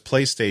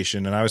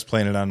PlayStation, and I was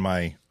playing it on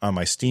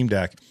my Steam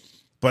Deck.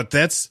 But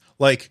that's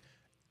like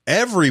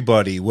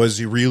everybody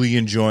was really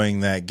enjoying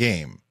that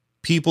game.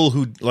 people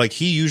who like,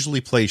 he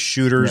usually plays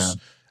shooters. Yeah.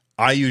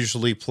 I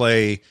usually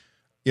play,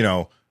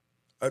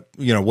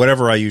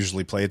 whatever I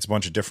usually play. It's a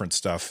bunch of different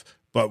stuff,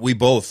 but we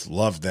both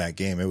loved that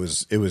game. It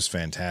was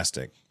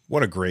fantastic.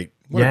 What a great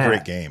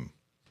game.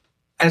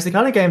 And it's the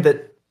kind of game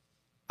that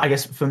I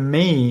guess for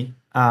me,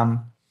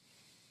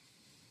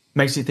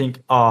 makes you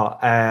think,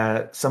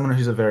 someone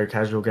who's a very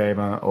casual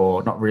gamer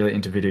or not really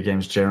into video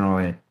games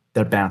generally,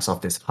 they'd bounce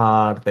off this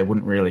hard. They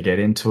wouldn't really get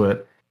into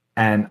it.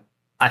 And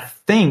I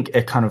think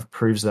it kind of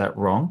proves that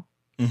wrong.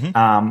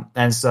 Mm-hmm.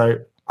 And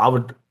so I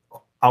would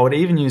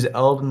even use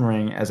Elden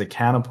Ring as a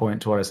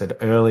counterpoint to what I said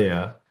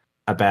earlier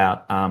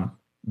about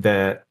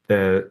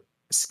the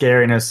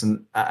scariness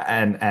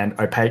and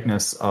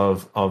opaqueness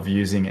of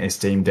using a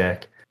Steam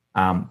Deck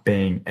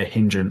being a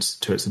hindrance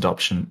to its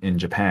adoption in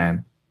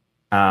Japan.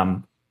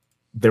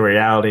 The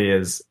reality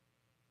is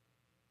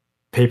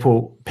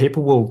people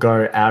will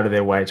go out of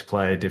their way to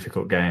play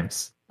difficult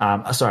games.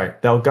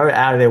 They'll go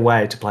out of their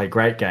way to play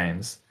great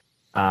games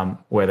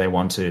where they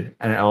want to,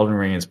 and Elden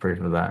Ring is proof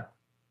of that.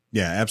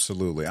 Yeah,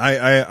 absolutely.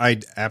 I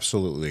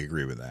absolutely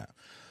agree with that.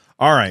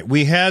 All right,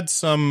 we had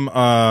some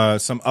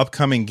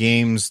upcoming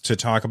games to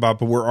talk about,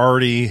 but we're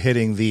already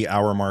hitting the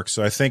hour mark,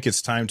 so I think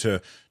it's time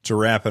to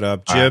wrap it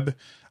up. Jib,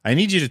 I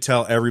need you to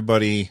tell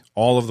everybody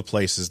all of the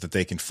places that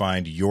they can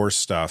find your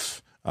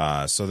stuff,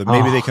 so that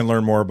maybe they can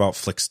learn more about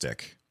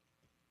Flickstick.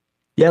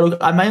 Yeah, look,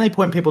 I mainly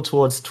point people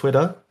towards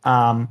Twitter.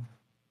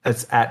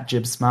 It's at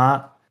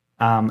JibSmart,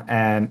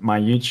 and my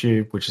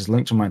YouTube, which is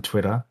linked to my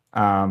Twitter,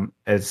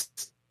 is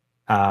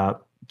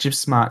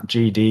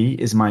JibSmartGD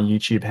is my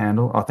YouTube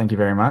handle. Oh, thank you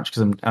very much,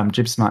 because I'm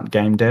JibSmart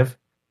Game Dev.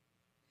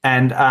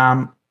 And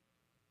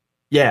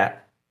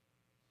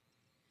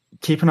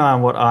keep an eye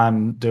on what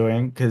I'm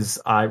doing, because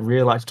I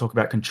really like to talk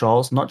about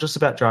controls, not just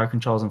about gyro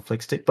controls and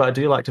Flickstick, but I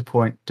do like to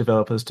point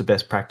developers to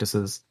best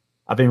practices.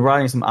 I've been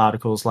writing some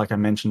articles, like I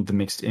mentioned, the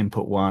mixed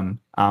input one,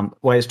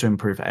 ways to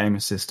improve aim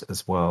assist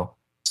as well.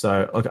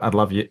 So look, I'd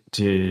love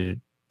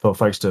for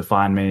folks to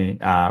find me,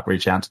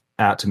 reach out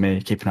to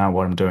me, keep an eye on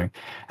what I'm doing.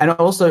 And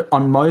also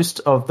on most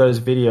of those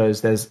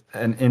videos, there's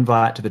an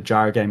invite to the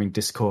Gyro Gaming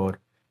Discord.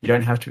 You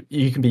don't have to,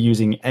 you can be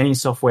using any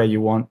software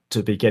you want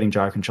to be getting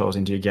gyro controls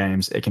into your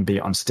games. It can be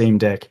on Steam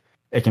Deck.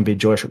 It can be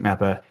Joyshock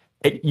Mapper.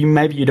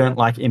 Maybe you don't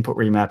like input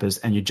remappers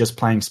and you're just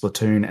playing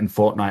Splatoon and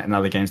Fortnite and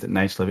other games that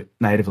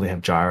natively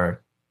have gyro.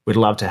 We'd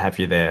love to have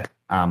you there.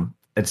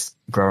 It's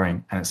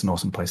growing and it's an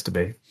awesome place to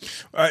be.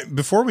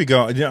 Before we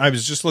go, I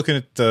was just looking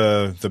at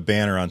the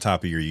banner on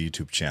top of your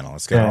YouTube channel.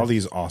 It's got all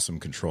these awesome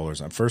controllers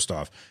on. First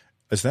off,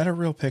 is that a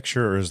real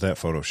picture or is that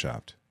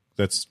photoshopped?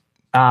 That's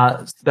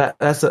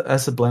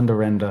a Blender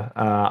render.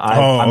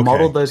 I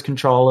modeled those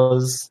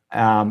controllers.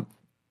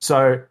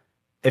 So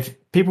if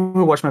people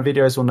who watch my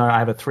videos will know, I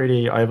have a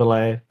 3D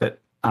overlay that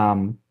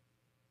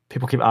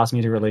people keep asking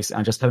me to release, and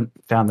I just haven't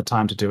found the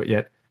time to do it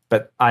yet.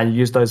 But I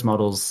used those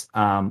models,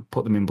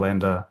 put them in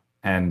Blender,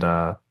 and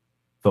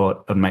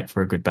thought it'd make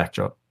for a good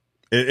backdrop.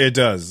 It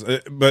does.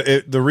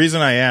 But the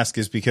reason I ask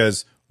is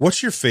because,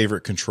 what's your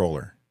favorite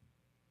controller?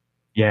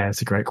 Yeah,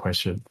 it's a great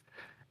question.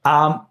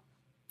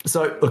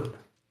 So look,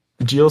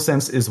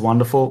 DualSense is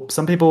wonderful.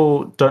 Some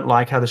people don't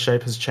like how the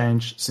shape has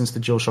changed since the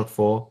DualShock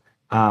 4.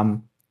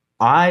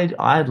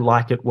 I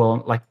like it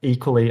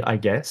equally, I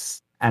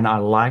guess, and I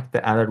like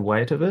the added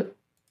weight of it.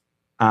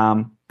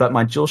 But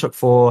my DualShock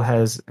 4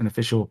 has an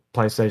official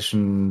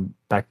PlayStation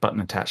back button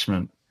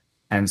attachment,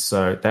 and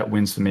so that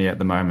wins for me at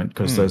the moment,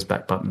 because those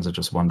back buttons are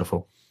just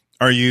wonderful.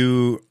 Are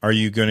you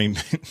going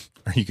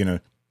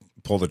to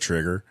pull the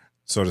trigger,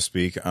 so to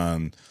speak,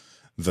 on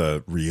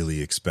the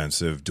really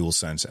expensive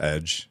DualSense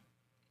Edge?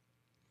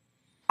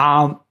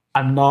 I'm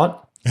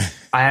not.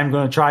 I am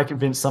going to try to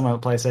convince someone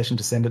at PlayStation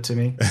to send it to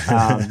me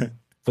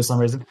for some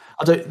reason.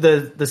 I'll do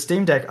the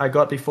Steam Deck I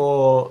got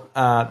before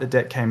the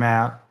deck came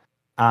out.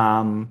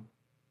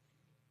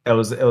 It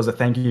was a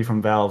thank you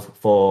from Valve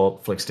for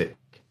Flickstick,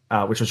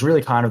 which was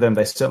really kind of them.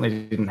 They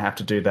certainly didn't have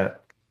to do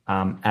that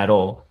at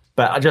all.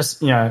 But I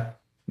just,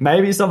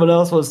 maybe someone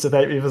else wants to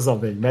thank me for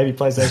something. Maybe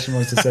PlayStation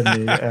wants to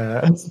send me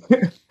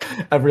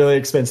a really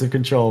expensive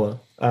controller.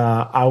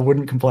 I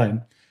wouldn't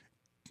complain.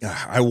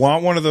 I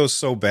want one of those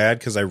so bad,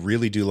 because I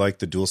really do like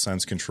the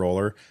DualSense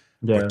controller.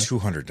 Yeah. But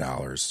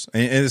 $200,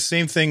 and the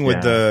same thing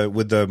with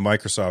the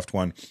Microsoft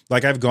one.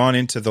 Like, I've gone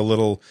into the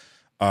little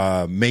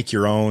make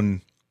your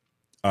own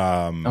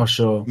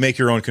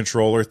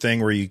controller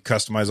thing where you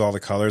customize all the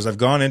colors. I've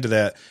gone into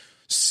that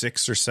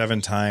 6 or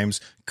 7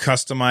 times,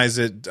 customize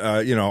it,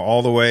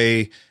 all the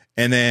way,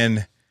 and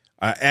then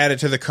add it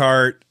to the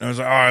cart. I was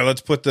like, all right,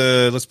 let's put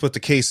the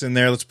case in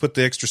there, let's put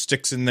the extra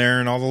sticks in there,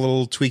 and all the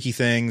little tweaky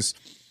things.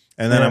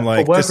 And then I'm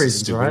like, this is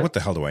reasons, stupid. Right? What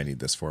the hell do I need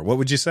this for? What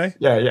would you say?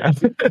 Yeah.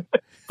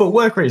 For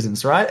work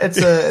reasons, right?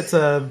 It's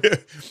a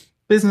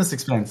business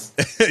expense.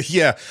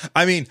 Yeah.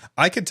 I mean,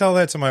 I could tell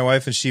that to my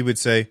wife and she would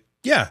say,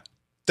 yeah,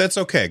 that's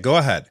okay. Go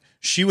ahead.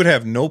 She would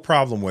have no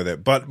problem with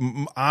it. But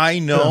I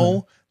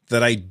know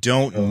that I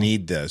don't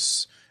need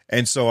this.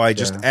 And so I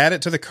just add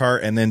it to the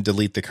cart and then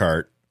delete the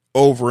cart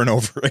over and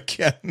over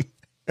again.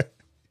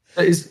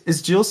 Is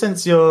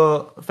DualSense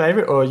your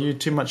favorite, or are you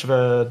too much of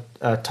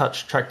a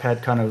touch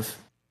trackpad kind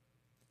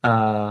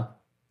of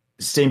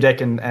Steam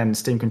Deck and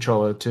Steam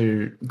controller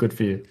too good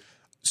for you?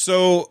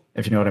 So,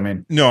 if you know what I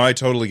mean. No, I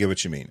totally get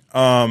what you mean.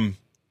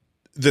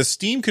 The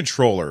Steam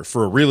controller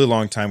for a really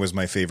long time was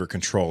my favorite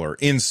controller,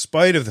 in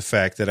spite of the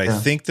fact that I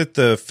think that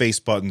the face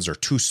buttons are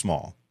too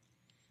small.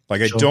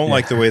 Like, I don't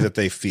like the way that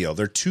they feel.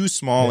 They're too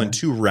small and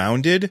too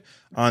rounded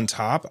on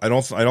top. I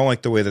don't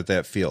like the way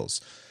that feels.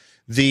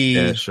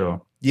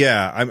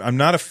 I'm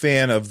not a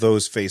fan of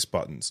those face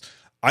buttons.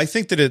 I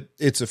think that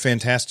it's a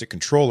fantastic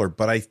controller,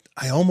 but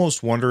I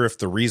almost wonder if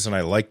the reason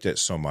I liked it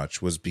so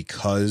much was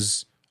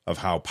because of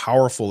how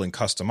powerful and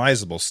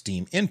customizable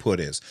Steam Input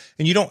is.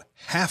 And you don't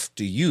have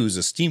to use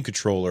a Steam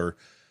controller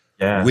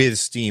with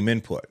Steam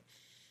Input.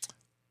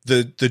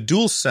 The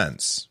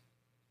DualSense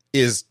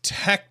is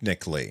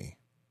technically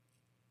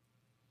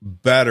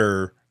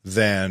better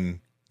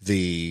than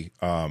the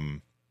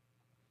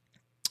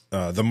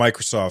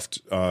Microsoft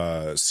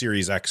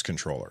Series X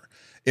controller.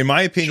 In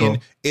my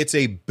opinion, it's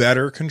a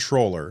better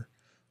controller,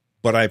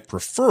 but I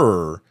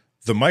prefer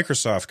the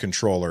Microsoft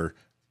controller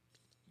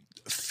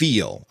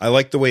feel. I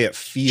like the way it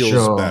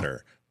feels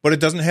better, but it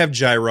doesn't have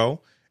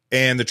gyro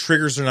and the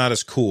triggers are not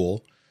as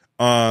cool.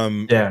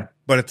 But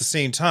at the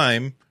same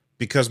time,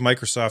 because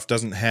Microsoft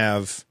doesn't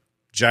have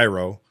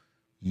gyro,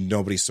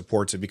 nobody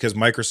supports it, because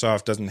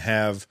Microsoft doesn't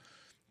have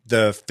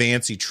the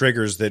fancy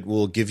triggers that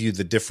will give you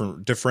the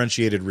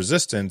differentiated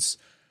resistance.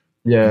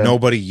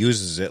 Nobody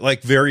uses it.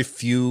 Like, very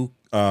few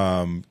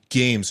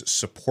games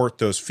support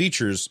those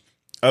features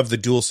of the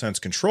DualSense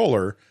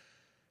controller.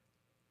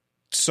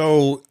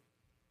 So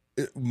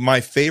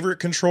my favorite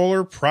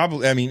controller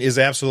is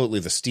absolutely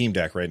the Steam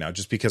Deck right now,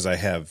 just because I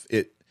have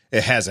it.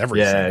 It has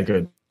everything. Yeah,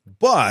 good.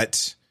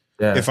 But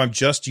if I'm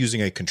just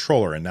using a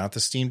controller and not the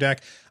Steam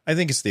Deck, I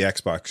think it's the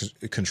Xbox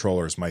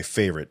controller is my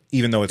favorite,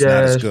 even though it's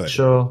not as good.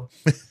 Sure.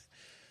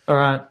 All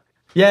right.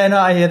 Yeah, no,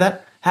 I hear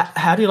that.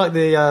 How do you like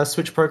the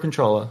Switch Pro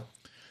controller?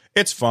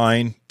 It's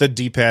fine. The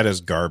D-pad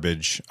is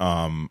garbage.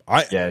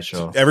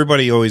 Sure.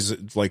 Everybody always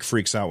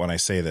freaks out when I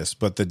say this,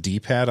 but the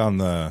D-pad on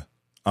the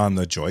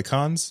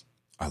Joy-Cons,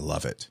 I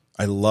love it.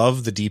 I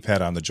love the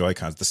D-pad on the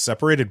Joy-Cons. The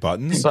separated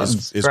buttons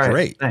is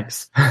great.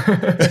 Thanks.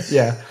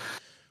 Yeah.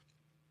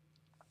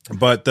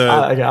 But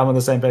I'm on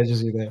the same page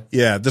as you there.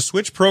 Yeah, the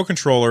Switch Pro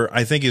controller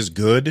I think is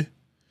good,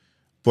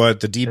 but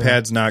the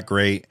D-pad's not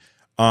great.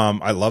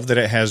 I love that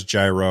it has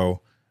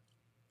gyro.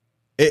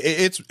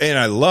 And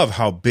I love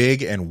how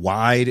big and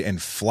wide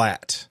and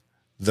flat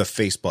the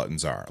face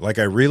buttons are. Like,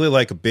 I really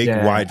like big,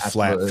 wide,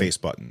 flat face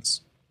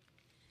buttons.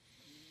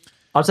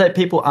 I'd say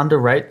people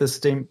underrate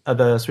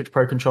the Switch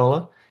Pro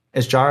controller.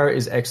 As gyro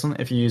is excellent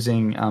if you're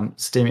using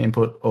Steam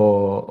Input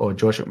or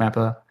DualShock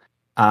Mapper.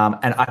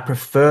 And I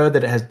prefer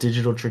that it has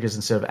digital triggers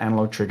instead of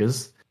analog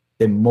triggers.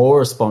 They're more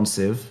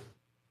responsive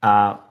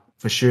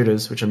for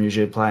shooters, which I'm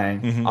usually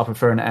playing. Mm-hmm. I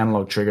prefer an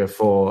analog trigger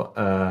for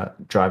a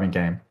driving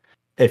game.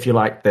 If you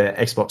like the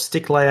Xbox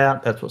stick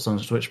layout, that's what's on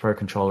the Switch Pro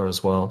controller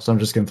as well. So I'm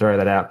just going to throw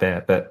that out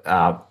there. But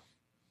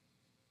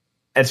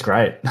it's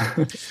great.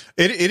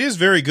 It is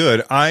very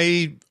good.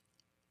 I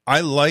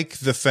like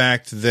the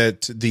fact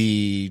that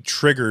the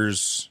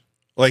triggers,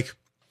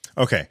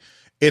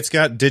 it's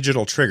got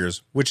digital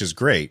triggers, which is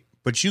great.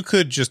 But you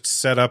could just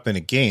set up in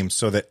a game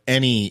so that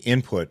any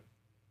input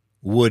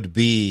would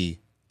be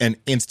an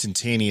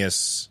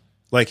instantaneous,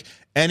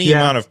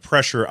 amount of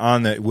pressure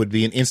on that would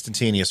be an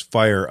instantaneous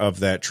fire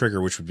of that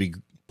trigger, which would be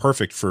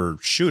perfect for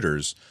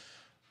shooters.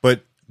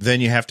 But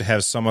then you have to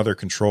have some other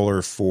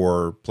controller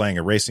for playing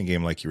a racing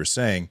game, like you were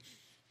saying.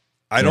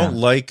 I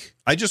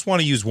just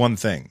want to use one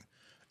thing.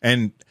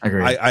 And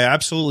I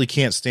absolutely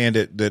can't stand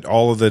it that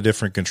all of the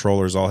different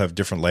controllers all have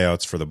different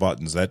layouts for the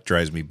buttons. That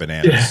drives me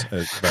bananas.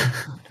 But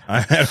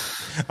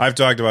I've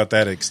talked about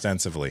that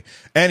extensively.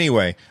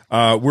 Anyway,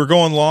 we're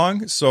going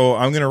long, so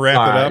I'm going to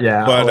wrap it up.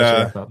 Yeah,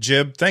 but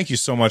Jib, thank you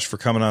so much for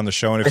coming on the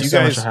show. And Thanks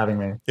so much for having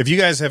me. If you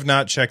guys have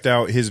not checked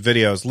out his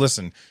videos,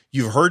 listen,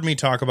 you've heard me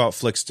talk about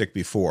Flickstick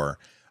before.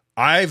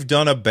 I've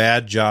done a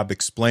bad job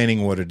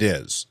explaining what it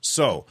is.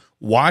 So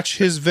watch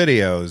his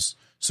videos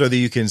so that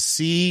you can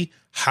see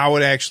how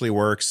it actually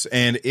works.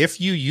 And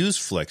if you use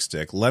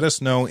Flickstick, let us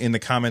know in the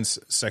comments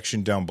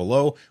section down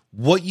below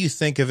what you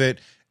think of it,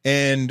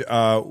 and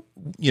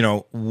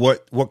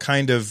what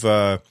kind of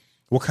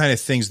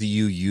things do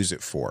you use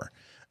it for.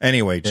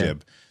 Anyway,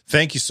 Jib,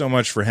 thank you so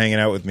much for hanging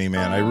out with me,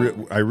 man.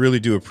 I really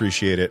do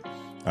appreciate it.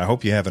 I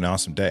hope you have an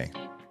awesome day.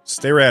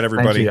 Stay rad,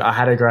 everybody. Thank you. I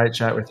had a great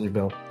chat with you,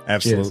 Bill.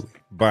 Absolutely. Cheers.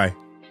 Bye.